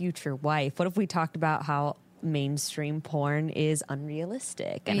on your future wife, what if we talked about how mainstream porn is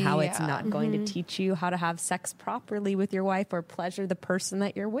unrealistic and how it's not going to teach you how to have sex properly with your wife or pleasure the person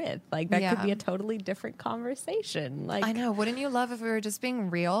that you're with? Like that could be a totally different conversation. Like, I know. Wouldn't you love if we were just being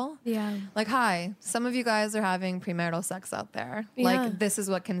real? Yeah. Like, hi, some of you guys are having premarital sex out there. Yeah. Like, this is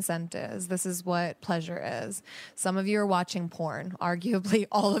what consent is. This is what pleasure is. Some of you are watching porn. Arguably,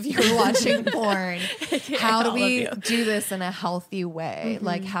 all of you are watching porn. How do all of we you. do this in a healthy way?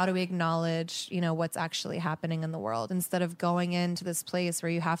 Like, how do we acknowledge, you know, what's actually happening in the world instead of going into this place where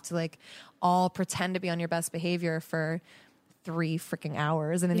you have to like all pretend to be on your best behavior for 3 freaking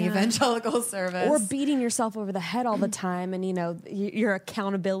hours in an evangelical service. or beating yourself over the head all the time, and you know your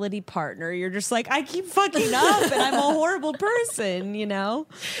accountability partner. You're just like, I keep fucking up, and I'm a horrible person. You know,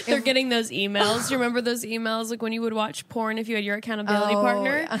 They're getting those emails. You remember those emails, like when you would watch porn, if you had your accountability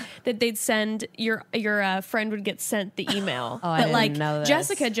partner, that they'd send your friend would get sent the email. I that didn't like know this.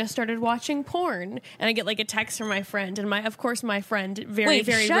 Jessica just started watching porn, and I get like a text from my friend, and my friend very Wait,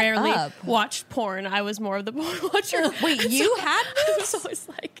 very shut rarely up. watched porn. I was more of the porn watcher. Wait, you had I was always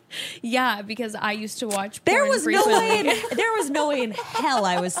like, yeah, because I used to watch porn there was frequently. there was no way in hell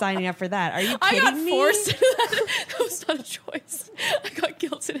I was signing up for that. Are you I kidding got me? forced into that. That was not a choice. I got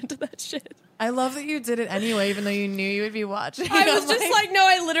guilted into that shit. I love that you did it anyway, even though you knew you would be watching. I was I'm just like, no,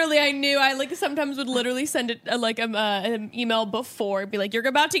 I knew. I like sometimes would literally send it an email before, be like, you're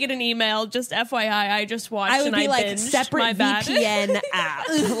about to get an email. Just FYI, I just watched. I would and be I like binged. separate My bad. VPN app,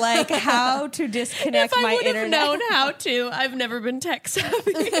 like how to disconnect If I my would have internet. known how to, I've never been tech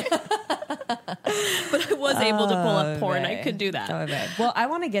savvy, but I was able to pull up porn. I could do that. Okay. Well, I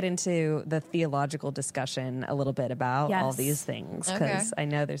want to get into the theological discussion a little bit about all Yes. these things because Okay. I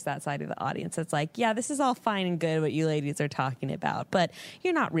know there's that side of the audience that's like, yeah, this is all fine and good what you ladies are talking about, but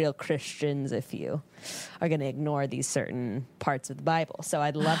you're not real Christians if you are going to ignore these certain parts of the Bible. So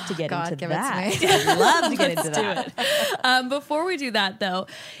I'd love to get God, into give it to that. me. I'd love to get into that. Before we do that, though,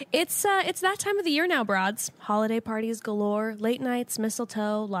 it's that time of the year now, broads. Holiday parties galore, late nights,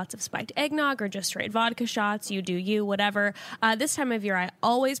 mistletoe, lots of spiked eggnog or just straight vodka shots. You do you, whatever. This time of year, I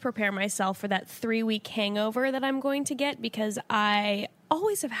always prepare myself for that 3-week hangover that I'm going to get because I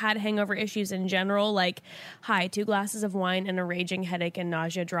always have had hangover issues in general. Like, 2 glasses of wine and a raging headache and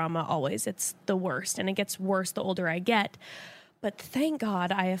nausea drama. Always, it's the worst, and it gets worse the older I get. But thank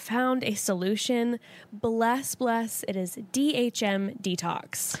God I have found a solution. Bless, it is DHM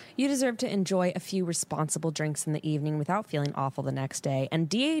Detox. You deserve to enjoy a few responsible drinks in the evening without feeling awful the next day. And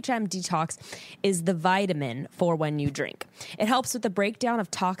DHM Detox is the vitamin for when you drink. It helps with the breakdown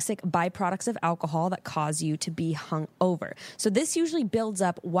of toxic byproducts of alcohol that cause you to be hungover. So this usually builds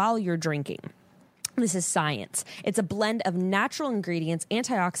up while you're drinking. This is science. It's a blend of natural ingredients,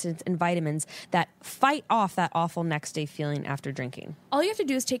 antioxidants, and vitamins that fight off that awful next day feeling after drinking. All you have to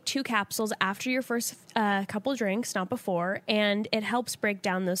do is take 2 capsules after your first couple drinks, not before, and it helps break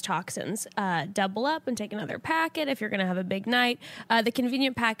down those toxins. Double up and take another packet if you're going to have a big night. The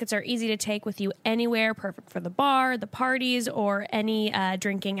convenient packets are easy to take with you anywhere, perfect for the bar, the parties, or any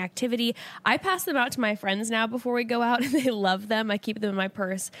drinking activity. I pass them out to my friends now before we go out, and they love them. I keep them in my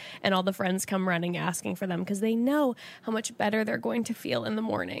purse, and all the friends come running asking for them because they know how much better they're going to feel in the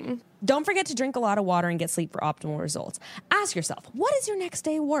morning. Don't forget to drink a lot of water and get sleep for optimal results. Ask yourself, what is your next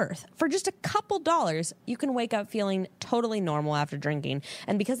day worth? For just a couple dollars, you can wake up feeling totally normal after drinking.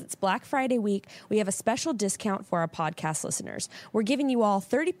 And because it's Black Friday week, we have a special discount for our podcast listeners. We're giving you all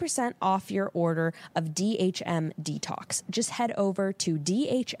 30% off your order of DHM Detox. Just head over to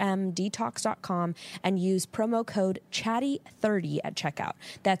dhmdetox.com and use promo code CHATTY30 at checkout.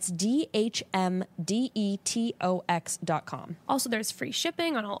 That's DHMDETOX.com. Also, there's free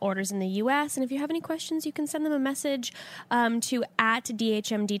shipping on all orders in the U.S. And if you have any questions, you can send them a message to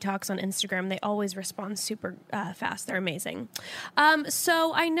 @DHMDetox on Instagram. They always respond super fast. They're amazing.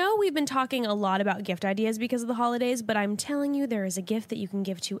 So I know we've been talking a lot about gift ideas because of the holidays, but I'm telling you there is a gift that you can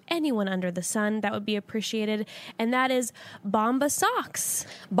give to anyone under the sun that would be appreciated, and that is Bomba socks.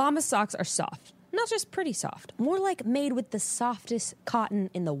 Bomba socks are soft. Not just pretty soft, more like made with the softest cotton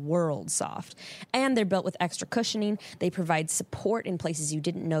in the world soft. And they're built with extra cushioning. They provide support in places you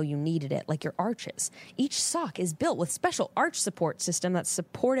didn't know you needed it, like your arches. Each sock is built with special arch support system that's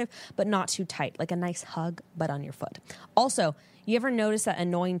supportive but not too tight, like a nice hug but on your foot. Also, you ever notice that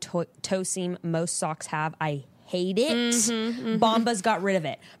annoying toe seam most socks have? I hate it. Bombas got rid of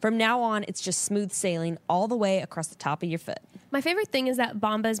it. From now on, it's just smooth sailing all the way across the top of your foot. My favorite thing is that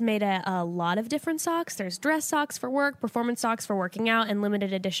Bomba's made a lot of different socks. There's dress socks for work, performance socks for working out, and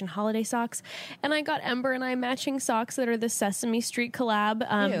limited edition holiday socks. And I got Ember and I matching socks that are the Sesame Street collab.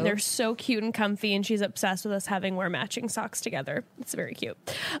 They're so cute and comfy, and she's obsessed with us having wear matching socks together. It's very cute.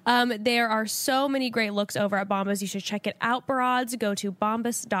 There are so many great looks over at Bombas. You should check it out, broads. Go to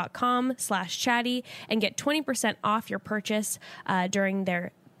bombas.com/chatty and get 20% off your purchase during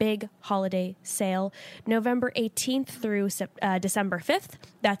their big holiday sale, November 18th through December 5th.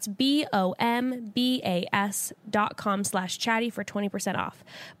 That's bombas.com/chatty for 20% off.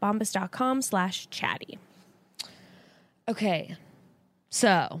 Bombas.com/chatty. Okay,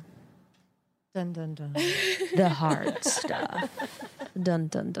 so Dun, dun, dun. the hard stuff. Dun,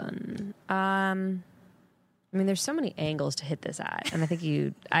 dun, dun. I mean, there's so many angles to hit this at, and I think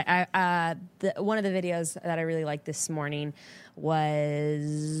one of the videos that I really liked this morning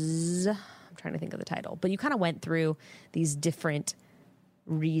was, I'm trying to think of the title, but you kind of went through these different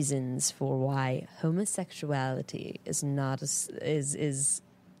reasons for why homosexuality is not is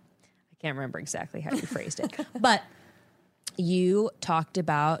I can't remember exactly how you phrased it, but you talked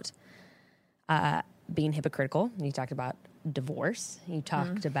about being hypocritical. You talked about divorce. You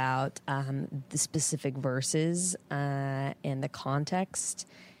talked about the specific verses and the context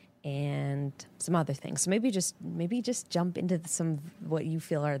and some other things. So maybe just jump into some of what you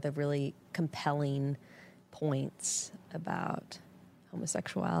feel are the really compelling points about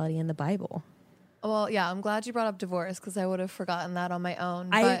homosexuality in the Bible. Well, yeah, I'm glad you brought up divorce because I would have forgotten that on my own.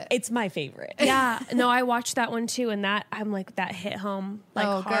 It's my favorite. Yeah, no, I watched that one too, and that I'm like that hit home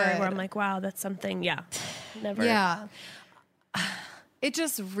hard. Good. Where I'm like, wow, that's something. Yeah, never. Yeah. It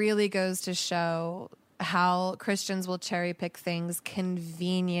just really goes to show how Christians will cherry pick things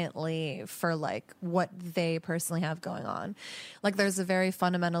conveniently for like what they personally have going on. Like there's a very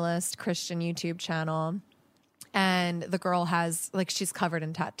fundamentalist Christian YouTube channel, and the girl has like, she's covered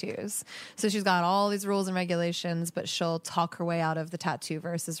in tattoos. So she's got all these rules and regulations, but she'll talk her way out of the tattoo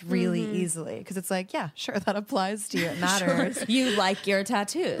verses really easily. Because it's like, yeah, sure, that applies to you. It matters. Sure. You like your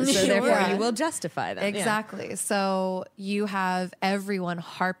tattoos, so therefore you will justify them. Exactly. Yeah. So you have everyone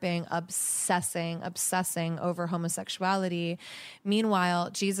harping, obsessing over homosexuality.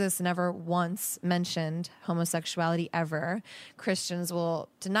 Meanwhile, Jesus never once mentioned homosexuality ever. Christians will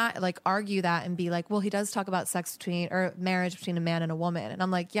argue that and be like, well, he does talk about sex between or marriage between a man and a woman. And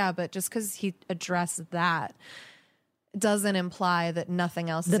I'm like, yeah, but just because he addressed that doesn't imply that nothing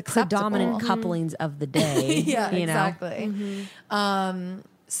else is acceptable. Predominant couplings of the day. Yeah, exactly. Mm-hmm.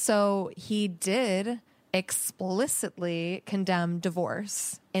 So he did explicitly condemn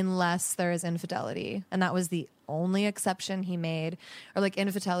divorce unless there is infidelity. And that was the only exception he made, or like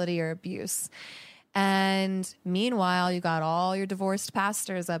infidelity or abuse. And meanwhile, you got all your divorced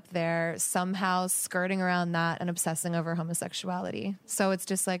pastors up there somehow skirting around that and obsessing over homosexuality. So it's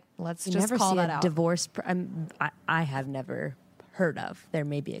just like, let's just call that out. Divorce. I have never unheard of. There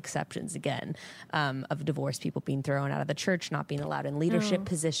may be exceptions again of divorced people being thrown out of the church, not being allowed in leadership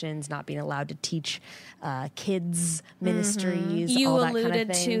positions, not being allowed to teach kids ministries. You all that alluded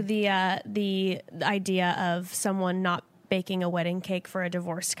kind of thing. to the idea of someone not baking a wedding cake for a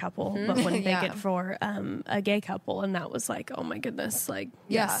divorced couple, but wouldn't bake it for a gay couple, and that was like, oh my goodness, like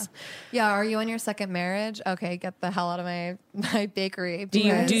yes. Yeah. Are you on your second marriage? Okay, get the hell out of my bakery. Do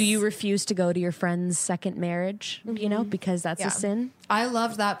you refuse to go to your friend's second marriage? You know, because that's a sin. I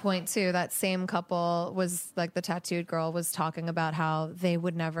loved that point too. That same couple was like, the tattooed girl was talking about how they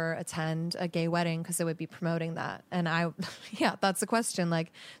would never attend a gay wedding because it would be promoting that. And that's the question.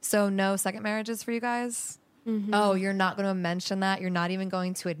 Like, so no second marriages for you guys? Oh, you're not going to mention that? You're not even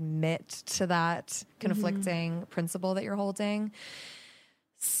going to admit to that conflicting principle that you're holding?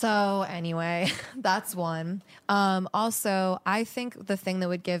 So anyway, that's one. Also, I think the thing that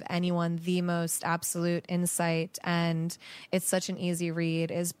would give anyone the most absolute insight, and it's such an easy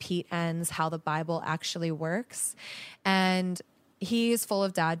read, is Pete Enns' How the Bible Actually Works. And he's full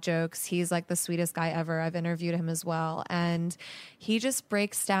of dad jokes. He's like the sweetest guy ever. I've interviewed him as well. And he just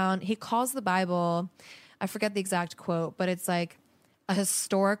breaks down, he calls the Bible, I forget the exact quote, but it's like a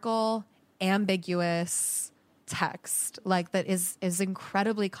historical, ambiguous text, like that is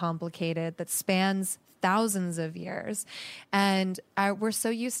incredibly complicated, that spans thousands of years. And we're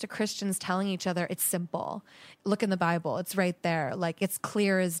so used to Christians telling each other it's simple. Look in the Bible. It's right there. Like, it's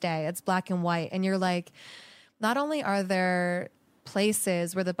clear as day. It's black and white. And you're like, not only are there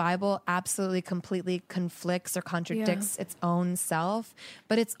places where the Bible absolutely completely conflicts or contradicts its own self,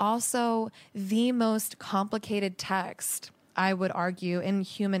 but it's also the most complicated text, I would argue, in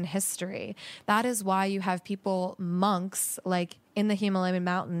human history. That is why you have people, monks, like in the Himalayan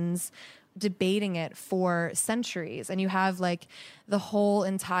mountains, debating it for centuries. And you have like the whole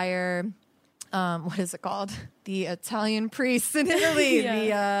entire what is it called? The Italian priests in Italy,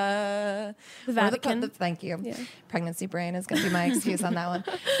 the Vatican. Thank you. Yeah. Pregnancy brain is going to be my excuse on that one.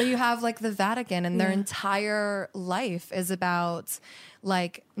 But you have like the Vatican, and their entire life is about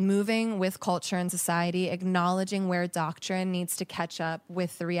like moving with culture and society, acknowledging where doctrine needs to catch up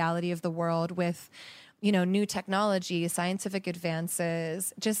with the reality of the world, with new technology, scientific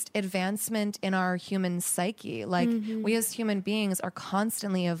advances, just advancement in our human psyche. Like, we as human beings are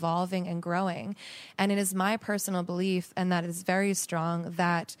constantly evolving and growing. And it is my personal belief, and that is very strong,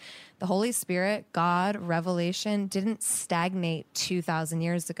 that the Holy Spirit, God, revelation, didn't stagnate 2,000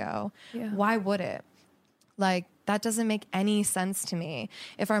 years ago. Yeah. Why would it? Like, that doesn't make any sense to me.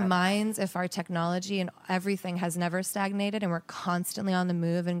 If our minds, if our technology and everything has never stagnated and we're constantly on the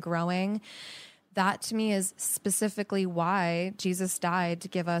move and growing, that to me is specifically why Jesus died, to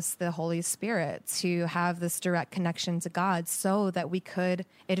give us the Holy Spirit, to have this direct connection to God so that we could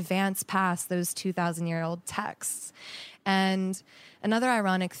advance past those 2,000-year-old texts. And another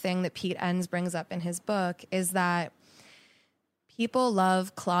ironic thing that Pete Enns brings up in his book is that people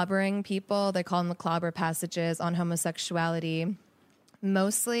love clobbering people. They call them the clobber passages on homosexuality,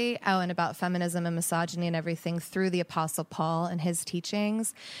 mostly and about feminism and misogyny and everything through the Apostle Paul and his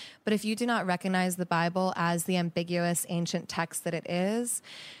teachings. But if you do not recognize the Bible as the ambiguous ancient text that it is,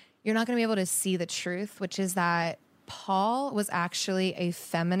 you're not going to be able to see the truth, which is that Paul was actually a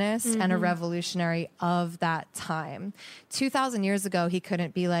feminist and a revolutionary of that time. 2,000 years ago, he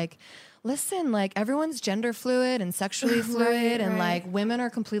couldn't be like, listen, like, everyone's gender fluid and sexually fluid, and like women are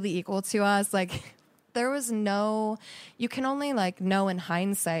completely equal to us. Like, there was you can only like know in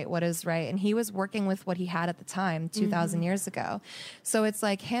hindsight what is right. And he was working with what he had at the time, 2,000 years ago. So it's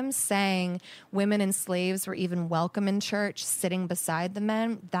like him saying women and slaves were even welcome in church, sitting beside the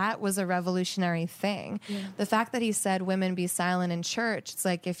men. That was a revolutionary thing. Yeah. The fact that he said women be silent in church, it's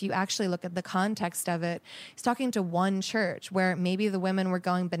like, if you actually look at the context of it, he's talking to one church where maybe the women were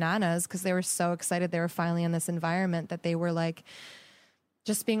going bananas because they were so excited they were finally in this environment that they were like,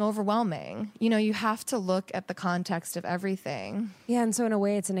 just being overwhelming. You have to look at the context of everything. Yeah, and so in a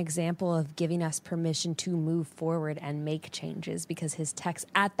way, it's an example of giving us permission to move forward and make changes, because his texts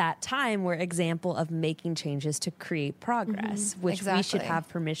at that time were example of making changes to create progress, which we should have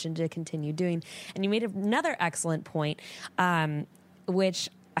permission to continue doing. And you made another excellent point, which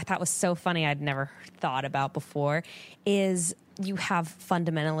I thought was so funny I'd never thought about before, is you have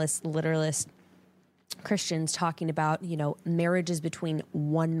fundamentalist, literalist Christians talking about, marriages between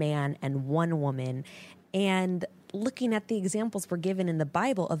one man and one woman, and looking at the examples we're given in the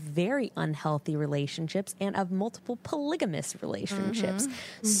Bible of very unhealthy relationships and of multiple polygamous relationships.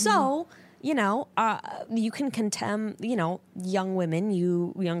 So, you can condemn, young women,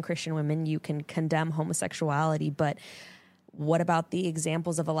 young Christian women, you can condemn homosexuality, but What about the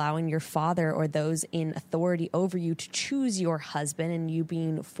examples of allowing your father or those in authority over you to choose your husband and you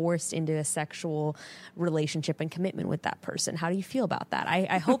being forced into a sexual relationship and commitment with that person? How do you feel about that?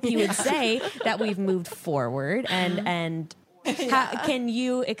 I hope you would say that we've moved forward and can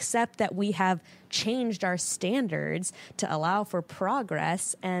you accept that we have changed our standards to allow for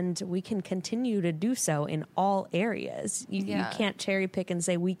progress and we can continue to do so in all areas? You can't cherry pick and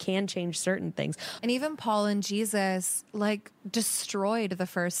say we can change certain things. And even Paul and Jesus like destroyed the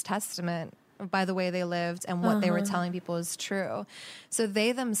First Testament by the way they lived and what they were telling people is true. So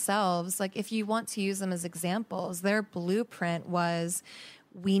they themselves, like if you want to use them as examples, their blueprint was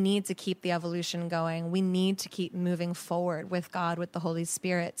we need to keep the evolution going. We need to keep moving forward with God, with the Holy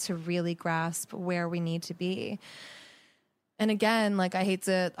Spirit to really grasp where we need to be. And again, like I hate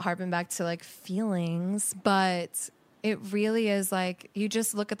to harpen back to like feelings, but it really is like you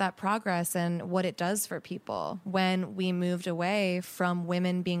just look at that progress and what it does for people. When we moved away from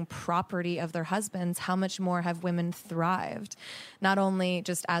women being property of their husbands, how much more have women thrived? Not only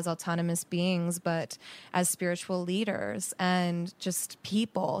just as autonomous beings, but as spiritual leaders and just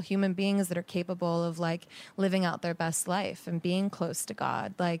people, human beings that are capable of like living out their best life and being close to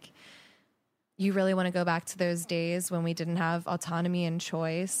God. Like, you really want to go back to those days when we didn't have autonomy and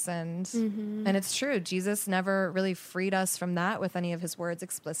choice. And it's true. Jesus never really freed us from that with any of his words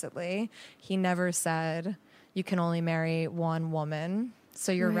explicitly. He never said you can only marry one woman.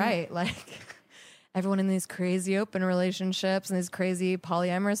 So you're right. Like everyone in these crazy open relationships and these crazy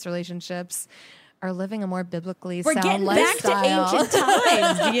polyamorous relationships are living a more biblically sound lifestyle. Back to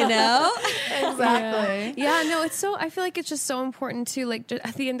ancient times, you know? Exactly. Yeah, no, it's so, I feel like it's just so important too. Like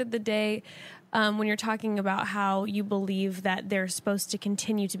at the end of the day, when you're talking about how you believe that there's supposed to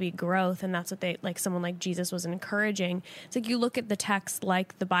continue to be growth, and that's what they, like someone like Jesus was encouraging. It's like you look at the text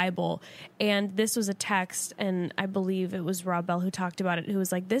like the Bible, and this was a text, and I believe it was Rob Bell who talked about it, who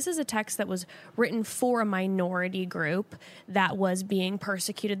was like, this is a text that was written for a minority group that was being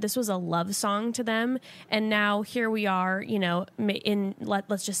persecuted. This was a love song to them, and now here we are, you know, in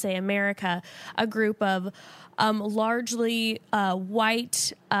let's just say America, a group of largely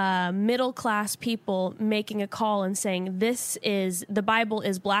white middle-class people making a call and saying the Bible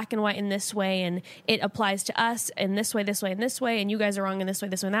is black and white in this way and it applies to us in this way, this way, and this way, and you guys are wrong in this way,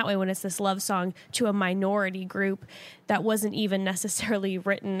 and that way, when it's this love song to a minority group that wasn't even necessarily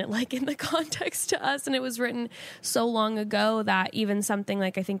written like in the context to us, and it was written so long ago that even something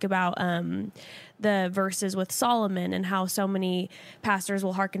like I think about the verses with Solomon and how so many pastors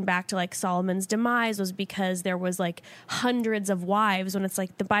will hearken back to like Solomon's demise was because there was like hundreds of wives, when it's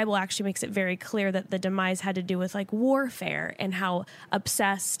like the Bible actually makes it very clear that the demise had to do with like warfare and how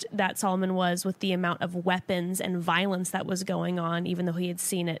obsessed that Solomon was with the amount of weapons and violence that was going on, even though he had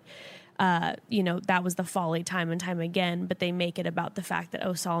seen it. You know, that was the folly time and time again, but they make it about the fact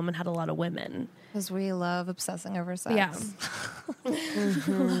that, Solomon had a lot of women. Because we love obsessing over sex. Yeah.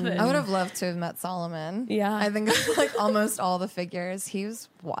 Love it. I would have loved to have met Solomon. Yeah. I think like almost all the figures. He was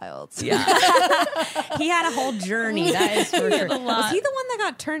wild. Yeah. He had a whole journey. That is for sure. Was he the one that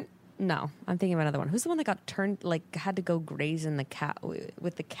got turned? No, I'm thinking of another one. Who's the one that got turned, like had to go graze in the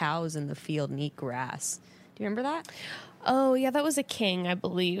with the cows in the field and eat grass? Do you remember that? Oh, yeah, that was a king, I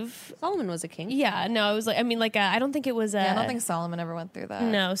believe. Solomon was a king. Yeah, no, I was like, I mean, like, I don't think it was a... Yeah, I don't think Solomon ever went through that.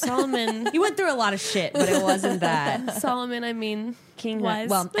 No, Solomon... He went through a lot of shit, but it wasn't that. Solomon, I mean, king-wise.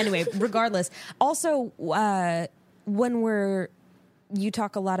 Well, anyway, regardless. Also, when you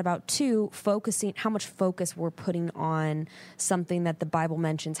talk a lot about, too, focusing, how much focus we're putting on something that the Bible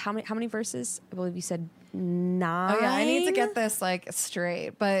mentions. How many verses? I believe you said 9. Oh, yeah, I need to get this, like,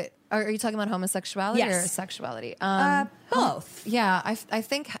 straight, but... Are you talking about homosexuality or sexuality? Both. Yeah, I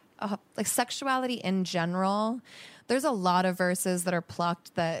think like sexuality in general, there's a lot of verses that are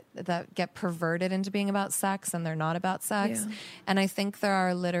plucked that get perverted into being about sex and they're not about sex. Yeah. And I think there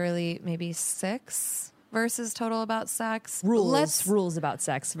are literally maybe 6 verses total about sex. Rules about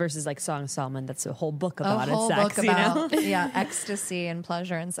sex versus like Song of Solomon. That's a whole book about a whole sex, book about, you know? Yeah, ecstasy and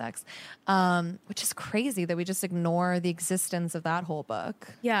pleasure and sex, which is crazy that we just ignore the existence of that whole book.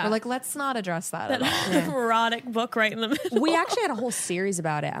 Yeah, we're like, let's not address that at all. Erotic book right in the middle. We actually had a whole series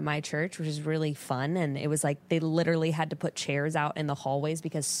about it at my church, which is really fun, and it was like they literally had to put chairs out in the hallways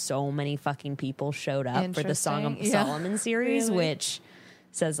because so many fucking people showed up for the Song of Solomon series, really? Which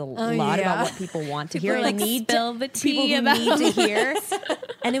says a lot about what people want to hear. Like, need spill to, the tea people who about need to hear.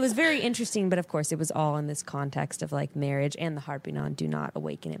 And it was very interesting, but of course it was all in this context of like marriage and the Harpinon, do not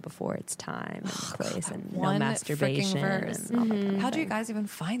awaken it before its time and place, and no One masturbation. freaking verse. And How do you guys even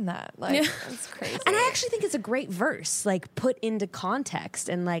find that? Like, it's crazy. And I actually think it's a great verse, like put into context,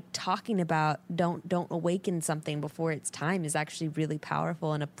 and like talking about don't awaken something before its time is actually really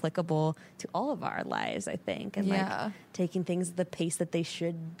powerful and applicable to all of our lives, I think. And Yeah. like taking things at the pace that they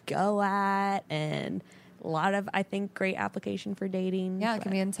should go at, and a lot of, I think, great application for dating. Yeah, it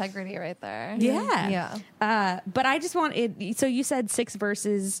can be integrity right there. Yeah. Yeah. But I just want it. So you said 6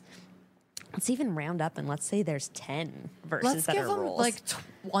 verses. Let's even round up and let's say there's 10 verses Let's that give are them rules. like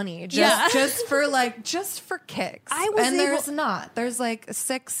 20 just, Yeah. just for kicks. I was and there's able- not. There's like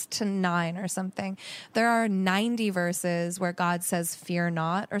 6 to 9 or something. There are 90 verses where God says fear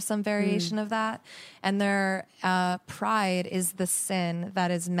not or some variation of that. And their pride is the sin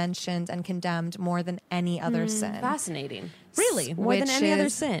that is mentioned and condemned more than any other sin. Fascinating. Really? More than Which any other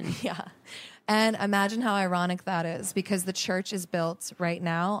is- sin. Yeah. And imagine how ironic that is, because the church is built right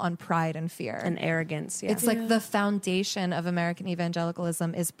now on pride and fear. And arrogance. Yeah. It's like the foundation of American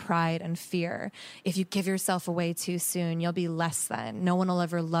evangelicalism is pride and fear. If you give yourself away too soon, you'll be less than. No one will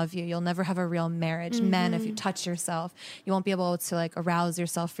ever love you. You'll never have a real marriage. Men, if you touch yourself, you won't be able to like arouse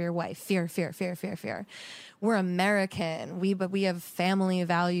yourself for your wife. Fear, fear, fear, fear, fear. We're American. But we have family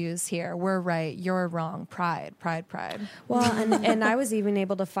values here. We're right. You're wrong. Pride, pride, pride. Well, and I was even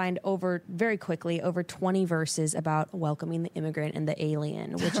able to find very quickly over 20 verses about welcoming the immigrant and the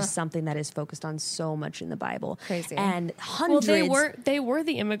alien, which is something that is focused on so much in the Bible. Crazy. And Well, hundreds. they were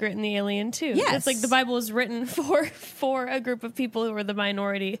the immigrant and the alien too. Yes. It's like the Bible was written for a group of people who are the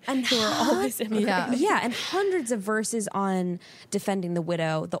minority and who are always immigrants. Yeah, and hundreds of verses on defending the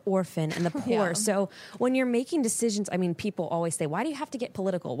widow, the orphan, and the poor. Yeah. So when you're making decisions, I mean, people always say, why do you have to get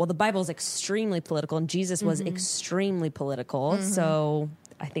political? Well, the Bible is extremely political, and Jesus was extremely political. So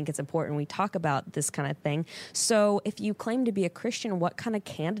I think it's important we talk about this kind of thing. So if you claim to be a Christian, what kind of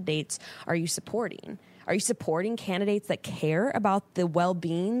candidates are you supporting? Are you supporting candidates that care about the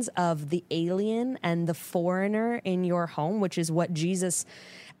well-beings of the alien and the foreigner in your home, which is what Jesus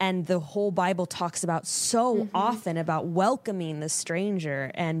and the whole Bible talks about so often, about welcoming the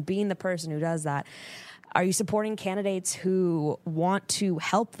stranger and being the person who does that? Are you supporting candidates who want to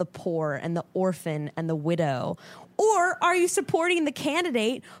help the poor and the orphan and the widow? Or are you supporting the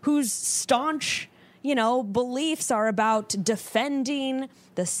candidate whose staunch, beliefs are about defending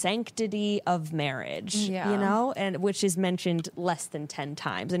the sanctity of marriage, Yeah. and which is mentioned less than 10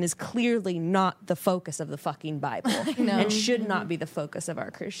 times and is clearly not the focus of the fucking Bible and should not be the focus of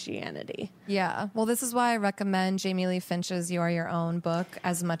our Christianity. Yeah. Well, this is why I recommend Jamie Lee Finch's You Are Your Own book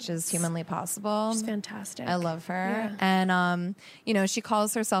as much as humanly possible. It's fantastic. I love her. Yeah. And, she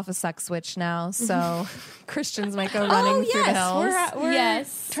calls herself a sex witch now. So Christians might go running through the hills. We're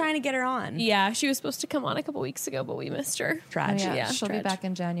Yes. trying to get her on. Yeah, she was supposed to come on a couple weeks ago, but we missed her. Oh, Tragic. yeah. Yeah. She'll be Trudge. back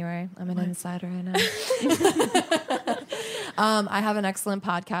in January. I'm an insider, I know. I have an excellent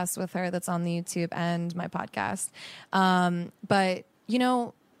podcast with her that's on the YouTube and my podcast. But,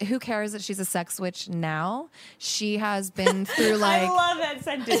 who cares that she's a sex witch now? She has been through I love that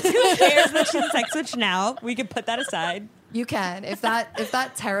sentence. Who cares that she's a sex witch now? We can put that aside. You can. If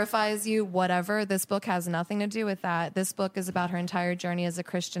that terrifies you, whatever. This book has nothing to do with that. This book is about her entire journey as a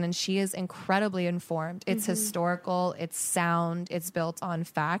Christian, and she is incredibly informed. It's historical, it's sound, it's built on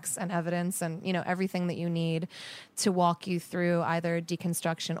facts and evidence and, everything that you need to walk you through either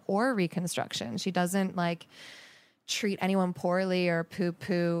deconstruction or reconstruction. She doesn't treat anyone poorly or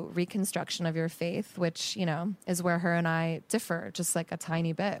poo-poo reconstruction of your faith, which, is where her and I differ just like a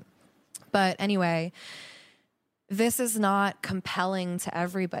tiny bit. But anyway, this is not compelling to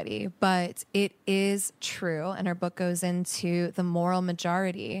everybody, but it is true. And her book goes into the moral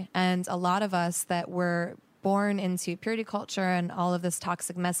majority. And a lot of us that were born into purity culture and all of this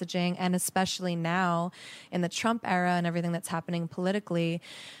toxic messaging, and especially now in the Trump era and everything that's happening politically,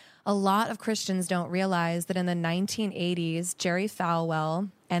 a lot of Christians don't realize that in the 1980s, Jerry Falwell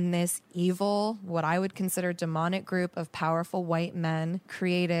and this evil, what I would consider demonic group of powerful white men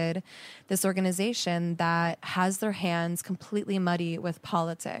created this organization that has their hands completely muddy with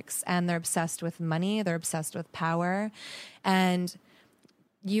politics, and they're obsessed with money, they're obsessed with power. And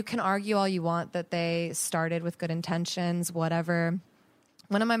you can argue all you want that they started with good intentions, whatever.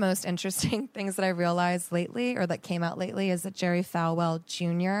 One of my most interesting things that I realized lately, or that came out lately, is that Jerry Falwell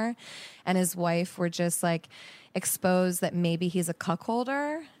Jr. and his wife were just exposed that maybe he's a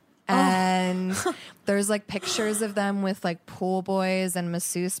cuckolder. And there's pictures of them with pool boys and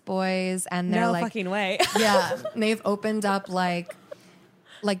masseuse boys, and they're No fucking way. yeah, and they've opened up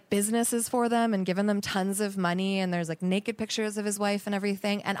like businesses for them and given them tons of money, and there's like naked pictures of his wife and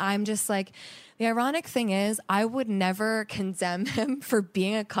everything. And I'm just like, the ironic thing is I would never condemn him for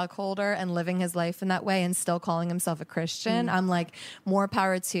being a cuckolder and living his life in that way and still calling himself a Christian. I'm like, more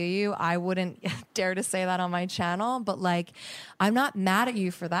power to you. I wouldn't dare to say that on my channel, but like, I'm not mad at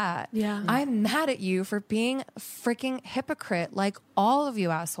you for that. Yeah. I'm mad at you for being a freaking hypocrite like all of you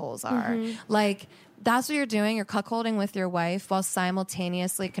assholes are. Like, that's what you're doing. You're cuckolding with your wife while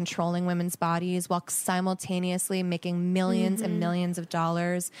simultaneously controlling women's bodies, while simultaneously making millions and millions of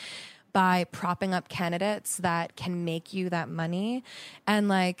dollars by propping up candidates that can make you that money. And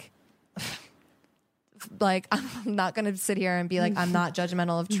like I'm not going to sit here and be like, I'm not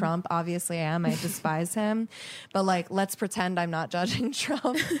judgmental of Trump. Obviously I am. I despise him. But like, let's pretend I'm not judging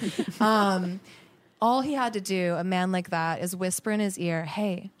Trump. All he had to do, a man like that, is whisper in his ear,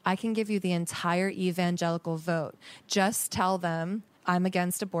 hey, I can give you the entire evangelical vote. Just tell them I'm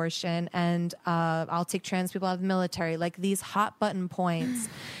against abortion and I'll take trans people out of the military. Like these hot button points.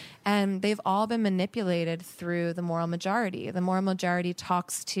 And they've all been manipulated through the moral majority. The moral majority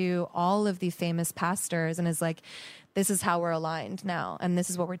talks to all of the famous pastors and is like, this is how we're aligned now. And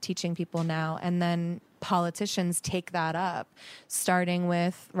this is what we're teaching people now. And then politicians take that up, starting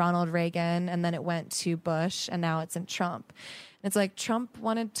with Ronald Reagan, and then it went to Bush, and now it's in Trump. It's like Trump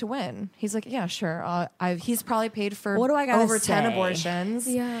wanted to win. He's like, yeah, sure. He's probably paid for What do I gotta over 10 say? abortions.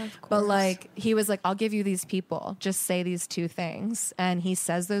 Yeah, of But course. like, he was like, I'll give you these people. Just say these two things. And he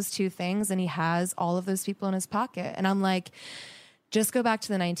says those two things, and he has all of those people in his pocket. And I'm like, just go back to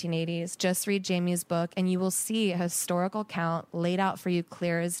the 1980s, just read Jamie's book, and you will see a historical account laid out for you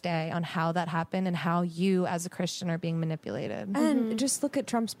clear as day on how that happened and how you as a Christian are being manipulated. And just look at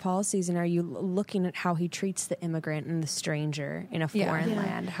Trump's policies, and are you looking at how he treats the immigrant and the stranger in a foreign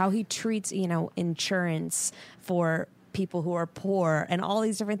land, how he treats, insurance for people who are poor and all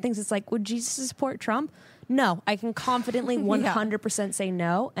these different things. It's like, would Jesus support Trump? No, I can confidently 100% say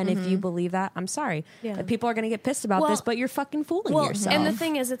no. And if you believe that, I'm sorry. Yeah. People are going to get pissed about this, but you're fucking fooling yourself. And the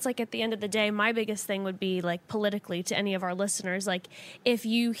thing is, it's like at the end of the day, my biggest thing would be like politically to any of our listeners, like if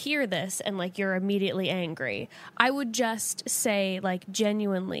you hear this and like you're immediately angry, I would just say like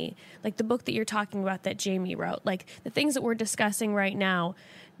genuinely, like the book that you're talking about that Jamie wrote, like the things that we're discussing right now,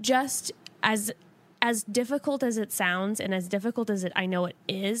 just as difficult as it sounds and as difficult as I know it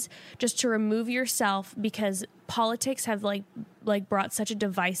is, just to remove yourself, because politics have like brought such a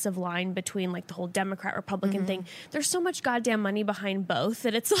divisive line between like the whole Democrat Republican thing. There's so much goddamn money behind both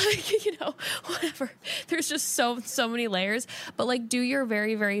that it's like, whatever. There's just so many layers, but like do your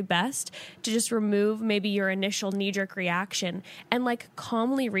very, very best to just remove maybe your initial knee-jerk reaction and like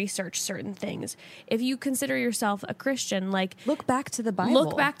calmly research certain things. If you consider yourself a Christian, like look back to the Bible.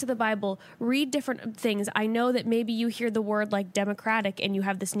 Look back to the Bible, read different things. I know that maybe you hear the word like democratic and you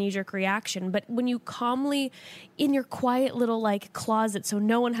have this knee-jerk reaction, but when you calmly in your quiet little like closet so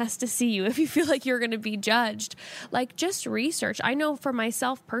no one has to see you if you feel like you're going to be judged, like just research. I know for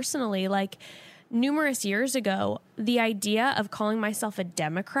myself personally, like numerous years ago, the idea of calling myself a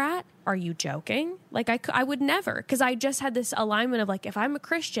Democrat, are you joking? Like I would never, because I just had this alignment of like, if I'm a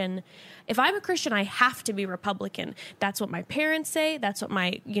Christian, I have to be Republican. That's what my parents say. That's what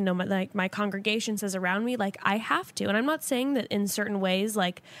my congregation says around me. Like I have to. And I'm not saying that in certain ways,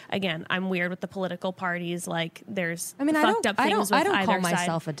 like, again, I'm weird with the political parties. Like there's fucked up things with I don't either call side.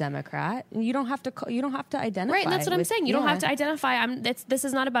 myself a Democrat. You don't have to identify. Right, and that's what I'm saying. You don't have to identify. identify. This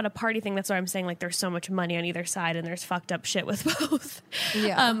is not about a party thing. That's what I'm saying. Like there's so much money on either side, and there's fucked up shit with both.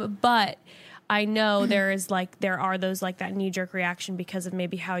 Yeah. But I know there are those like that knee-jerk reaction because of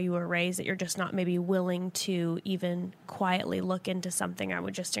maybe how you were raised, that you're just not maybe willing to even quietly look into something. I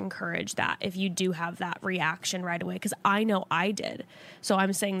would just encourage that if you do have that reaction right away, because I know I did. So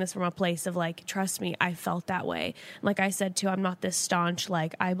I'm saying this from a place of like, trust me, I felt that way. Like I said too, I'm not this staunch,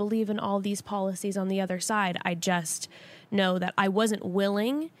 like I believe in all these policies on the other side. I just know that I wasn't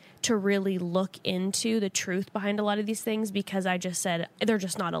willing to really look into the truth behind a lot of these things, because I just said they're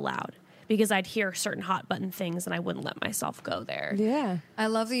just not allowed. Because I'd hear certain hot button things and I wouldn't let myself go there. Yeah. I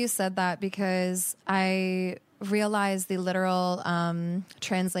love that you said that, because I realized the literal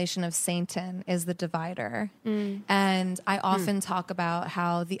translation of Satan is the divider. And I often talk about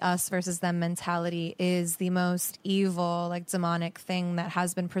how the us versus them mentality is the most evil, like demonic thing that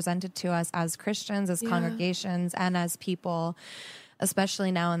has been presented to us as Christians, as congregations, and as people,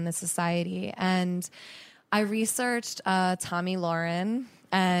 especially now in this society. And I researched Tommy Lauren.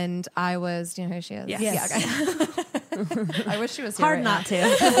 And I was, do you know who she is? Yes. Yes. Yeah, okay. I wish she was here. Hard right not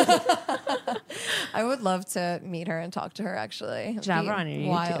now. to. I would love to meet her and talk to her, actually. Should have Be her on your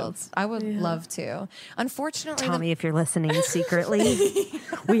wild. YouTube. I would love to. Unfortunately, Tommy, if you're listening secretly,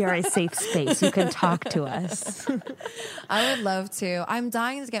 we are a safe space. You can talk to us. I would love to. I'm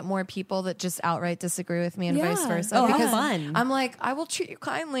dying to get more people that just outright disagree with me and vice versa. Oh, how because fun. I'm like, I will treat you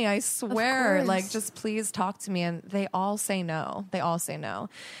kindly. I swear. course. Like, just please talk to me. And they all say no. They all say no.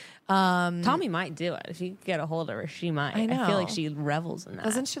 Tommy might do it. If you get a hold of her, she might. I know. feel like she revels in that.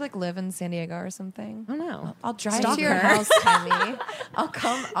 Doesn't she like live in San Diego or something? I don't know. I'll drive Stalk to your her. house, Tammy.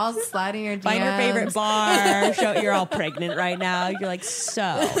 I'll slide in your DMs. Find her favorite bar. Show you're all pregnant right now. You're like, so.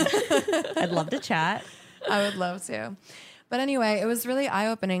 I'd love to chat. I would love to. But anyway, it was really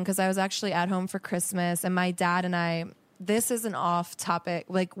eye-opening because I was actually at home for Christmas and my dad and I, this is an off topic.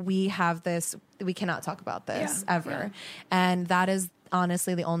 Like we have this, we cannot talk about this ever. And that is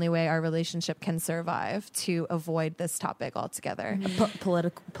honestly the only way our relationship can survive, to avoid this topic altogether.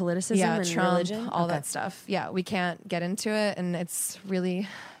 Politicism and Trump, religion? all Okay. that stuff. Yeah, we can't get into it. And it's really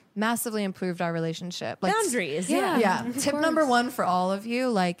massively improved our relationship. Like, Boundaries. Yeah. Yeah. yeah. Tip number one for all of you,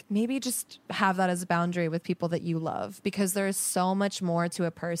 like maybe just have that as a boundary with people that you love, because there is so much more to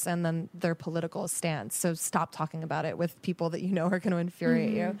a person than their political stance. So stop talking about it with people that you know are going to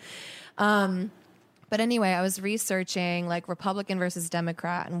infuriate you. But anyway, I was researching like Republican versus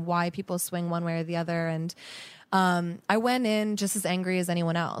Democrat and why people swing one way or the other. And I went in just as angry as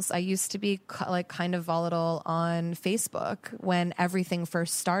anyone else. I used to be like kind of volatile on Facebook when everything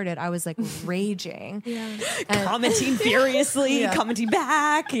first started. I was like raging. Commenting furiously, commenting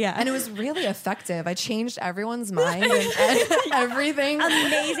back. Yeah. And it was really effective. I changed everyone's mind and everything.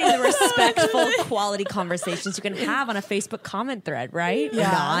 Amazing the respectful quality conversations you can have on a Facebook comment thread, right?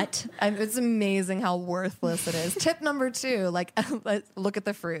 Not. And it's amazing how worthless it is. Tip number 2, like look at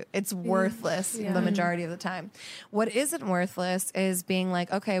the fruit. It's worthless the majority of the time. What isn't worthless is being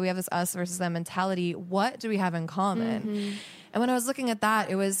like, okay, we have this us versus them mentality. What do we have in common? And when I was looking at that,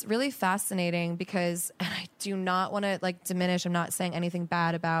 it was really fascinating because, and I do not want to like diminish, I'm not saying anything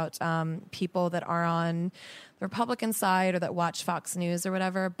bad about people that are on the Republican side or that watch Fox News or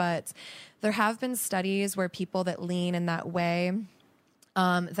whatever, but there have been studies where people that lean in that way,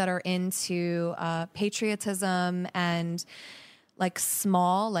 that are into patriotism and like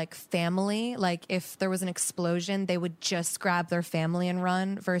small, like family, like if there was an explosion, they would just grab their family and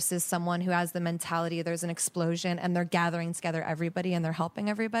run, versus someone who has the mentality there's an explosion and they're gathering together everybody and they're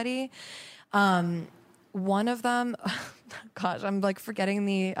helping everybody. One of them, gosh, I'm like forgetting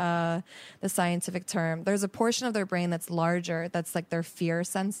the scientific term. There's a portion of their brain that's larger, that's like their fear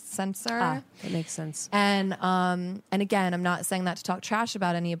sensor. That makes sense. And again, I'm not saying that to talk trash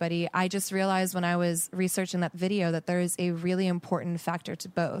about anybody. I just realized when I was researching that video that there is a really important factor to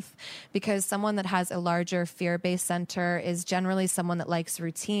both, because someone that has a larger fear-based center is generally someone that likes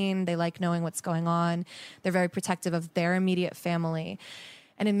routine. They like knowing what's going on. They're very protective of their immediate family.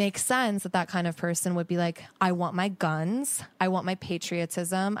 And it makes sense that that kind of person would be like, I want my guns. I want my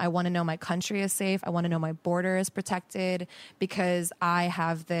patriotism. I want to know my country is safe. I want to know my border is protected, because I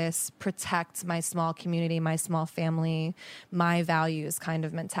have this protect my small community, my small family, my values kind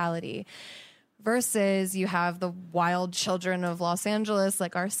of mentality. Versus you have the wild children of Los Angeles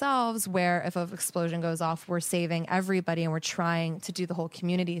like ourselves, where if an explosion goes off, we're saving everybody and we're trying to do the whole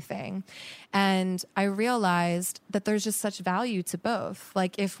community thing. And I realized that there's just such value to both.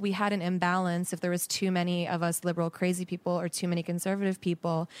 Like if we had an imbalance, if there was too many of us liberal crazy people or too many conservative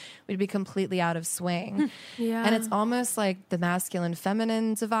people, we'd be completely out of swing. Yeah. And it's almost like the masculine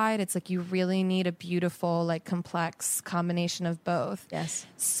feminine divide. It's like you really need a beautiful, like complex combination of both. Yes.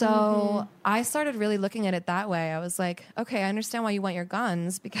 So I started really looking at it that way. I was like, okay, I understand why you want your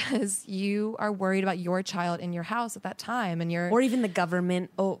guns, because you are worried about your child in your house at that time, and you're Or even the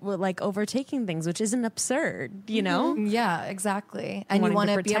government like overtaking things, which isn't absurd, you know? yeah, exactly. And you Wanting want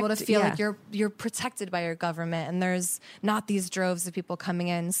to to be able to protect- feel yeah. like you're protected by your government, and there's not these droves of people coming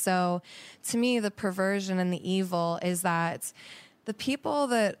in. So to me, the perversion and the evil is that the people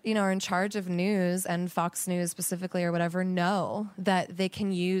that, you know, are in charge of news, and Fox News specifically or whatever, know that they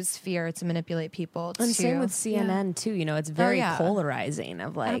can use fear to manipulate people. And same with CNN too. You know, it's very yeah. polarizing.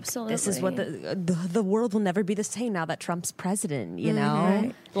 Of like, this is what the world will never be the same now that Trump's president. You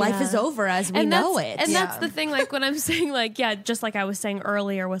know, life is over as we know it. And that's the thing. Like when I'm saying, like, yeah, just like I was saying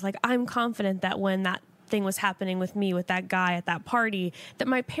earlier, with like, I'm confident that when that thing was happening with me, with that guy at that party, that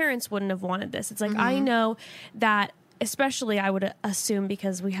my parents wouldn't have wanted this. It's like I know that. Especially, I would assume,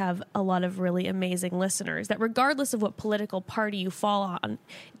 because we have a lot of really amazing listeners, that regardless of what political party you fall on,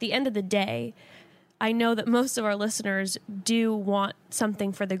 at the end of the day, I know that most of our listeners do want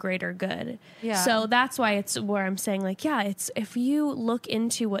something for the greater good. Yeah. So that's why it's where I'm saying, like, yeah, it's if you look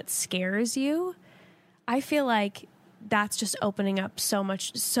into what scares you, I feel like that's just opening up so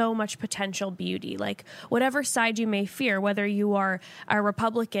much potential beauty. Like, whatever side you may fear, whether you are a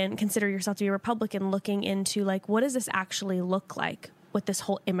Republican, consider yourself to be a Republican, looking into, like, what does this actually look like with this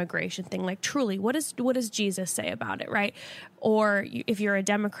whole immigration thing? Like, truly, what does Jesus say about it, right? Or if you're a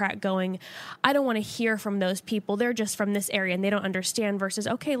Democrat going, I don't want to hear from those people, they're just from this area and they don't understand, versus,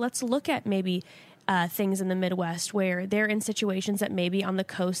 okay, let's look at maybe things in the Midwest where they're in situations that maybe on the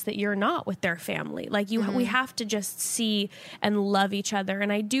coast that you're not with their family. Like, we have to just see and love each other.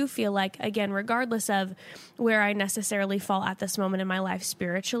 And I do feel like, again, regardless of where I necessarily fall at this moment in my life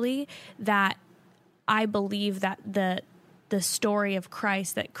spiritually, that I believe that the story of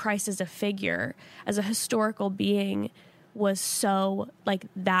Christ, that Christ as a figure, as a historical being, was so, like,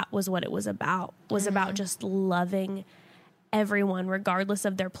 that was what it was about, about just loving everyone regardless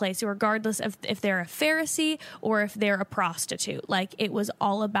of their place, regardless of if they're a Pharisee or if they're a prostitute. Like, it was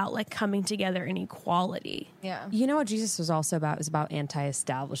all about, like, coming together in equality. Yeah. You know what Jesus was also about? It was about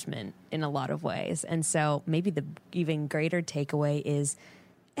anti-establishment in a lot of ways. And so maybe the even greater takeaway is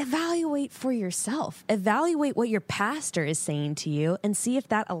evaluate for yourself. Evaluate what your pastor is saying to you and see if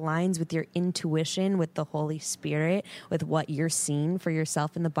that aligns with your intuition, with the Holy Spirit, with what you're seeing for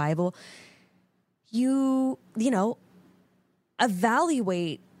yourself in the Bible. You know,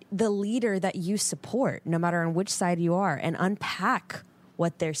 evaluate the leader that you support, no matter on which side you are, and unpack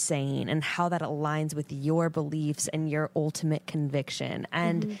what they're saying and how that aligns with your beliefs and your ultimate conviction.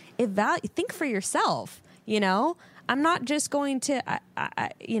 And think for yourself, you know? I'm not just going to,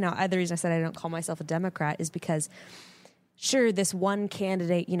 the reason I said I don't call myself a Democrat is because, sure, this one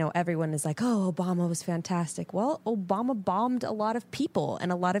candidate, you know, everyone is like, oh, Obama was fantastic. Well, Obama bombed a lot of people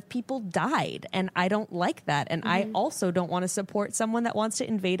and a lot of people died. And I don't like that. And I also don't want to support someone that wants to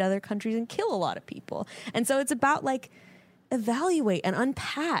invade other countries and kill a lot of people. And so it's about, like, evaluate and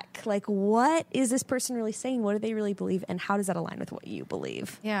unpack, like, what is this person really saying? What do they really believe? And how does that align with what you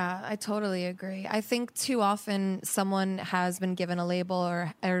believe? Yeah, I totally agree. I think too often someone has been given a label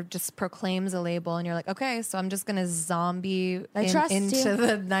or just proclaims a label, and you're like, okay, so I'm just going to zombie into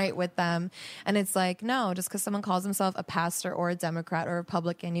the night with them. And it's like, no, just because someone calls himself a pastor or a Democrat or a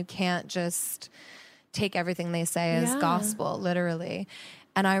Republican, you can't just take everything they say as gospel, literally.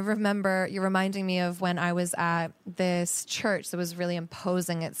 And I remember you're reminding me of when I was at this church that was really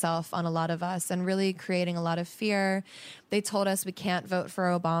imposing itself on a lot of us and really creating a lot of fear. They told us we can't vote for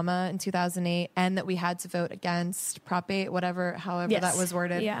Obama in 2008 and that we had to vote against Prop 8, however that was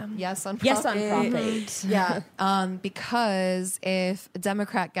worded. Yeah. Yes on Prop 8. Yeah. Because if a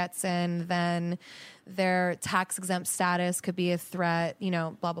Democrat gets in, then their tax exempt status could be a threat, you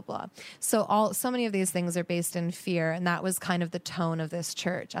know, blah, blah, blah. So many of these things are based in fear. And that was kind of the tone of this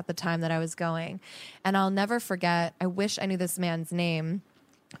church at the time that I was going. And I'll never forget, I wish I knew this man's name,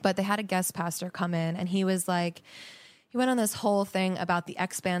 but they had a guest pastor come in and he was like, he went on this whole thing about the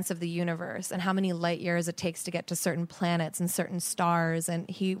expanse of the universe and how many light years it takes to get to certain planets and certain stars. And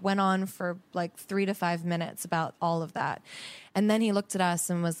he went on for like 3 to 5 minutes about all of that. And then he looked at us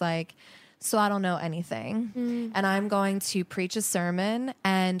and was like, so I don't know anything, and I'm going to preach a sermon,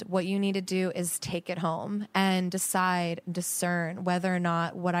 and what you need to do is take it home and discern whether or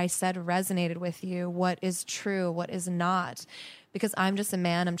not what I said resonated with you, what is true, what is not, because I'm just a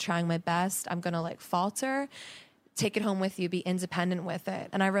man, I'm trying my best, I'm going to like falter. Take it home with you, be independent with it.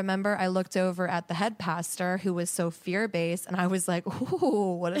 And I remember I looked over at the head pastor who was so fear-based, and I was like,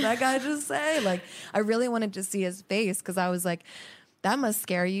 ooh, what did that guy just say? Like, I really wanted to see his face because I was like, that must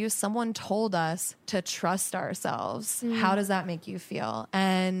scare you. Someone told us to trust ourselves. How does that make you feel?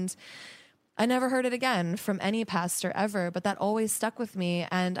 And I never heard it again from any pastor ever, but that always stuck with me.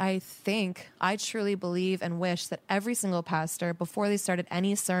 And I truly believe and wish that every single pastor, before they started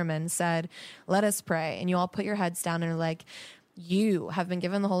any sermon, said, let us pray. And you all put your heads down and are like, you have been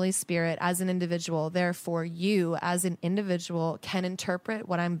given the Holy Spirit as an individual. Therefore, you as an individual can interpret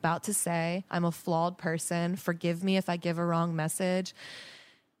what I'm about to say. I'm a flawed person. Forgive me if I give a wrong message.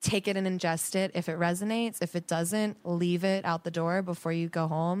 Take it and ingest it. If it resonates, if it doesn't, leave it out the door before you go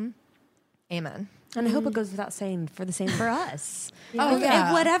home. Amen. And I hope it goes without saying the same for us. Oh, yeah.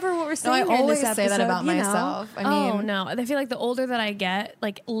 And whatever what we're saying I in always this episode, say that about myself. I mean, no. I feel like the older that I get,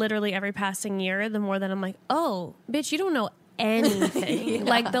 like literally every passing year, the more that I'm like, oh, bitch, you don't know anything.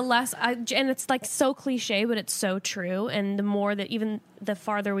 Like the less and it's like so cliche, but it's so true. And the more that even the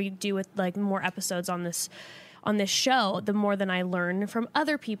farther we do with like more episodes on on this show, the more than I learn from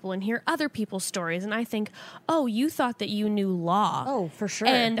other people and hear other people's stories. And I think, oh, you thought that you knew law. Oh, for sure.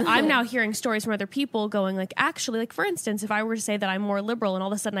 And I'm now hearing stories from other people going like, actually, like for instance, if I were to say that I'm more liberal and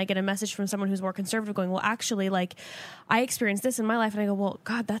all of a sudden I get a message from someone who's more conservative going, well, actually, like I experienced this in my life, and I go, well,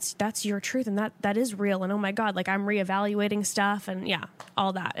 God, that's your truth, and that is real, and oh my God, like I'm reevaluating stuff, and yeah,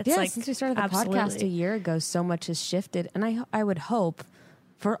 all that. It's like, since we started the absolutely. podcast a year ago, so much has shifted, and I would hope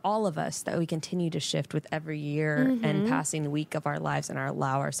for all of us that we continue to shift with every year and passing week of our lives, and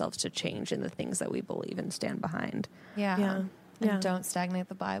allow ourselves to change in the things that we believe and stand behind. Yeah. Yeah. And Yeah. don't stagnate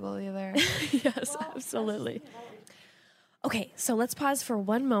the Bible either. Yes, absolutely. Okay, so let's pause for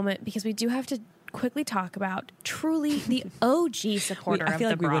one moment because we do have to quickly talk about truly the OG supporter I feel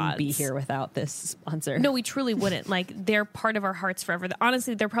of like the we wouldn't be Broads. here without this sponsor. No, we truly wouldn't. Like, they're part of our hearts forever.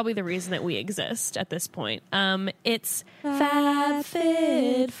 Honestly, they're probably the reason that we exist at this point. It's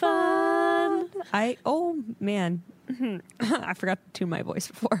FabFitFun. Oh man, I forgot to tune my voice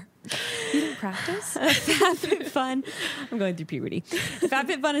before. You didn't practice? FabFitFun. I'm going through puberty.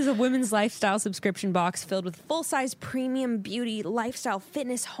 FabFitFun is a women's lifestyle subscription box filled with full-size premium beauty, lifestyle,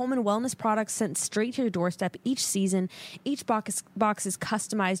 fitness, home, and wellness products sent straight to your doorstep each season. Each box is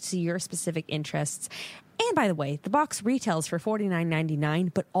customized to your specific interests. And by the way, the box retails for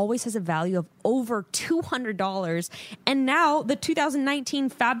 $49.99, but always has a value of over $200. And now the 2019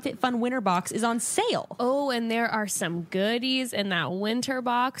 FabFitFun Winter Box is on sale. Oh, and there are some goodies in that winter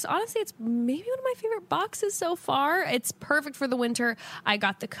box. Honestly, it's maybe one of my favorite boxes so far. It's perfect for the winter. I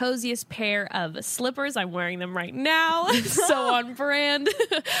got the coziest pair of slippers. I'm wearing them right now. So on brand.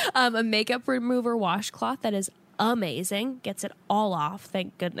 A makeup remover washcloth that is amazing. Gets it all off,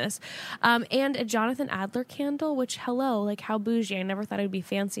 thank goodness. And a Jonathan Adler candle, which, hello, like how bougie. I never thought I'd be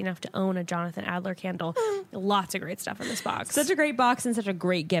fancy enough to own a Jonathan Adler candle. Lots of great stuff in this box. Such a great box and such a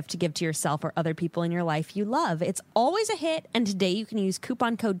great gift to give to yourself or other people in your life you love. It's always a hit, and today you can use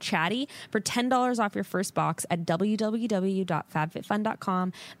coupon code CHATTY for $10 off your first box at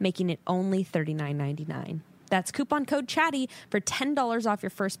www.fabfitfun.com, making it only $39.99. That's coupon code CHATTY for $10 off your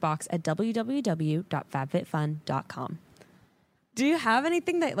first box at www.fabfitfun.com. Do you have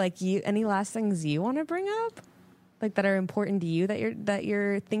anything that any last things you want to bring up? Like that are important to you that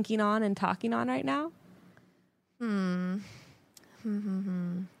you're thinking on and talking on right now? I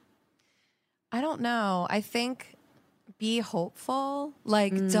don't know. I think be hopeful.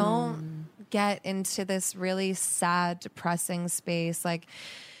 Like, don't get into this really sad, depressing space. Like,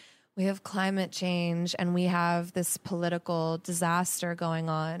 we have climate change and we have this political disaster going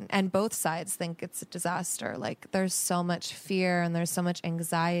on, and both sides think it's a disaster. Like, there's so much fear and there's so much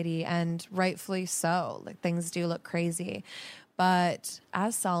anxiety, and rightfully so. Like, things do look crazy. But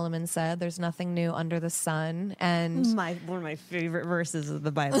as Solomon said, there's nothing new under the sun. And One of my favorite verses of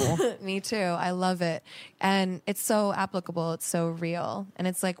the Bible. me too. I love it. And it's so applicable. It's so real. And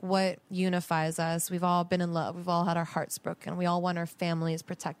it's like what unifies us. We've all been in love. We've all had our hearts broken. We all want our families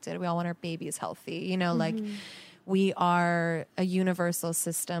protected. We all want our babies healthy. You know, like we are a universal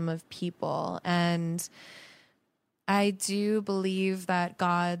system of people. And I do believe that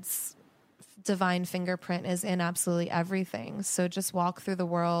God's divine fingerprint is in absolutely everything. So just walk through the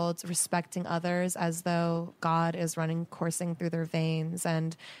world respecting others as though God is coursing through their veins,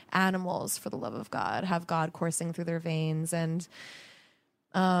 and animals, for the love of God, have God coursing through their veins. And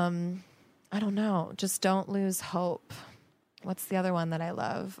I don't know, just don't lose hope. What's the other one that I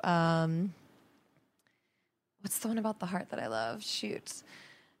love? What's the one about the heart that I love? Shoot.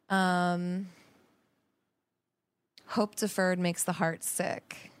 Hope deferred makes the heart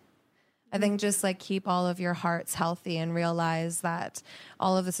sick. I think just like keep all of your hearts healthy and realize that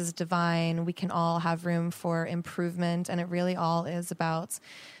all of this is divine. We can all have room for improvement, and it really all is about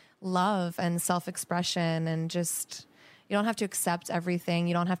love and self-expression, and just, you don't have to accept everything.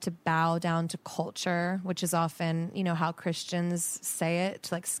 You don't have to bow down to culture, which is often, you know, how Christians say it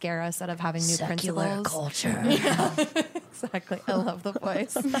to like scare us out of having new principles. culture. Yeah, exactly. I love the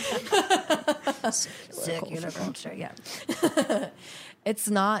voice. Secular culture, yeah. It's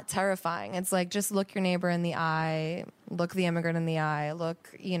not terrifying. It's like, just look your neighbor in the eye, look the immigrant in the eye, look,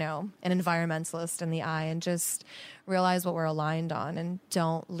 you know, an environmentalist in the eye, and just realize what we're aligned on, and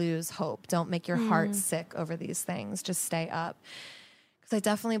don't lose hope. Don't make your heart sick over these things. Just stay up. Because I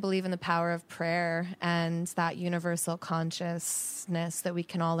definitely believe in the power of prayer and that universal consciousness that we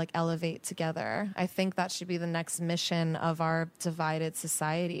can all like elevate together. I think that should be the next mission of our divided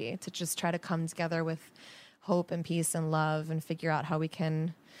society, to just try to come together with hope and peace and love, and figure out how we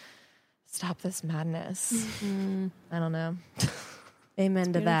can stop this madness. I don't know.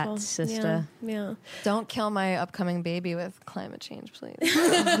 Amen to Beautiful. that, sister. Yeah. Don't kill my upcoming baby with climate change, please.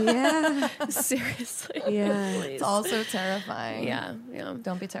 Yeah. Seriously. Yeah. Please. It's also terrifying. Yeah. Yeah.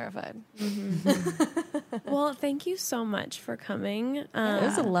 Don't be terrified. Well, thank you so much for coming. It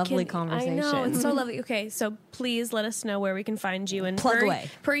was a lovely I know, conversation. it's so lovely. Okay, so please let us know where we can find you. And Plug per, away.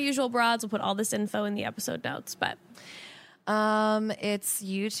 per usual, broads, we'll put all this info in the episode notes. But It's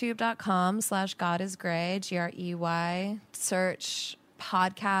youtube.com/God is Gray, GREY. Search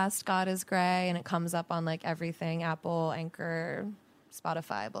podcast God is Gray, and it comes up on like everything: Apple, Anchor,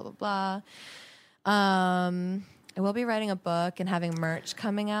 Spotify, blah blah blah. I will be writing a book and having merch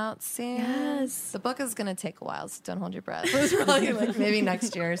coming out soon. Yes. The book is going to take a while, so don't hold your breath. It's probably like maybe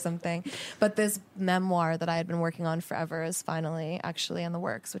next year or something. But this memoir that I had been working on forever is finally actually in the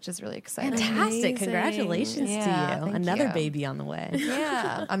works, which is really exciting. Fantastic. Amazing. Congratulations Yeah, to you. thank Another you. baby on the way.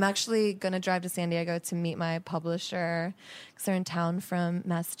 Yeah. I'm actually going to drive to San Diego to meet my publisher because they're in town from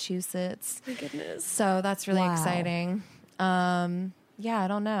Massachusetts. my goodness. So that's really Wow. exciting. Yeah, I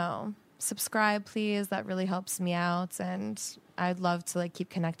don't know. Subscribe, please. That really helps me out. And I'd love to like keep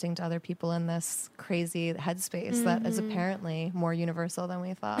connecting to other people in this crazy headspace that is apparently more universal than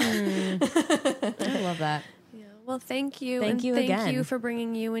we thought. I love that. Yeah. Well, thank you. Thank and you thank again. you for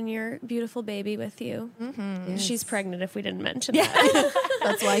bringing you and your beautiful baby with you. Yes. She's pregnant if we didn't mention that.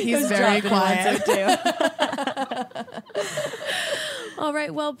 That's why he's very quiet. All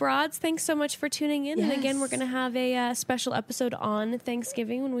right. Well, broads, thanks so much for tuning in. And again, Yes. we're going to have a special episode on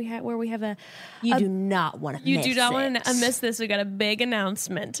Thanksgiving where we have a You do not want to You miss do not it. want to miss this. We got a big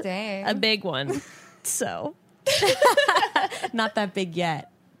announcement. Dang. A big one. So, Not that big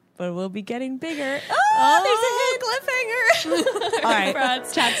yet, but we'll be getting bigger. there's a cliffhanger. All right.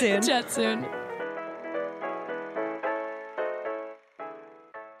 Broads. Chat soon. Chat soon.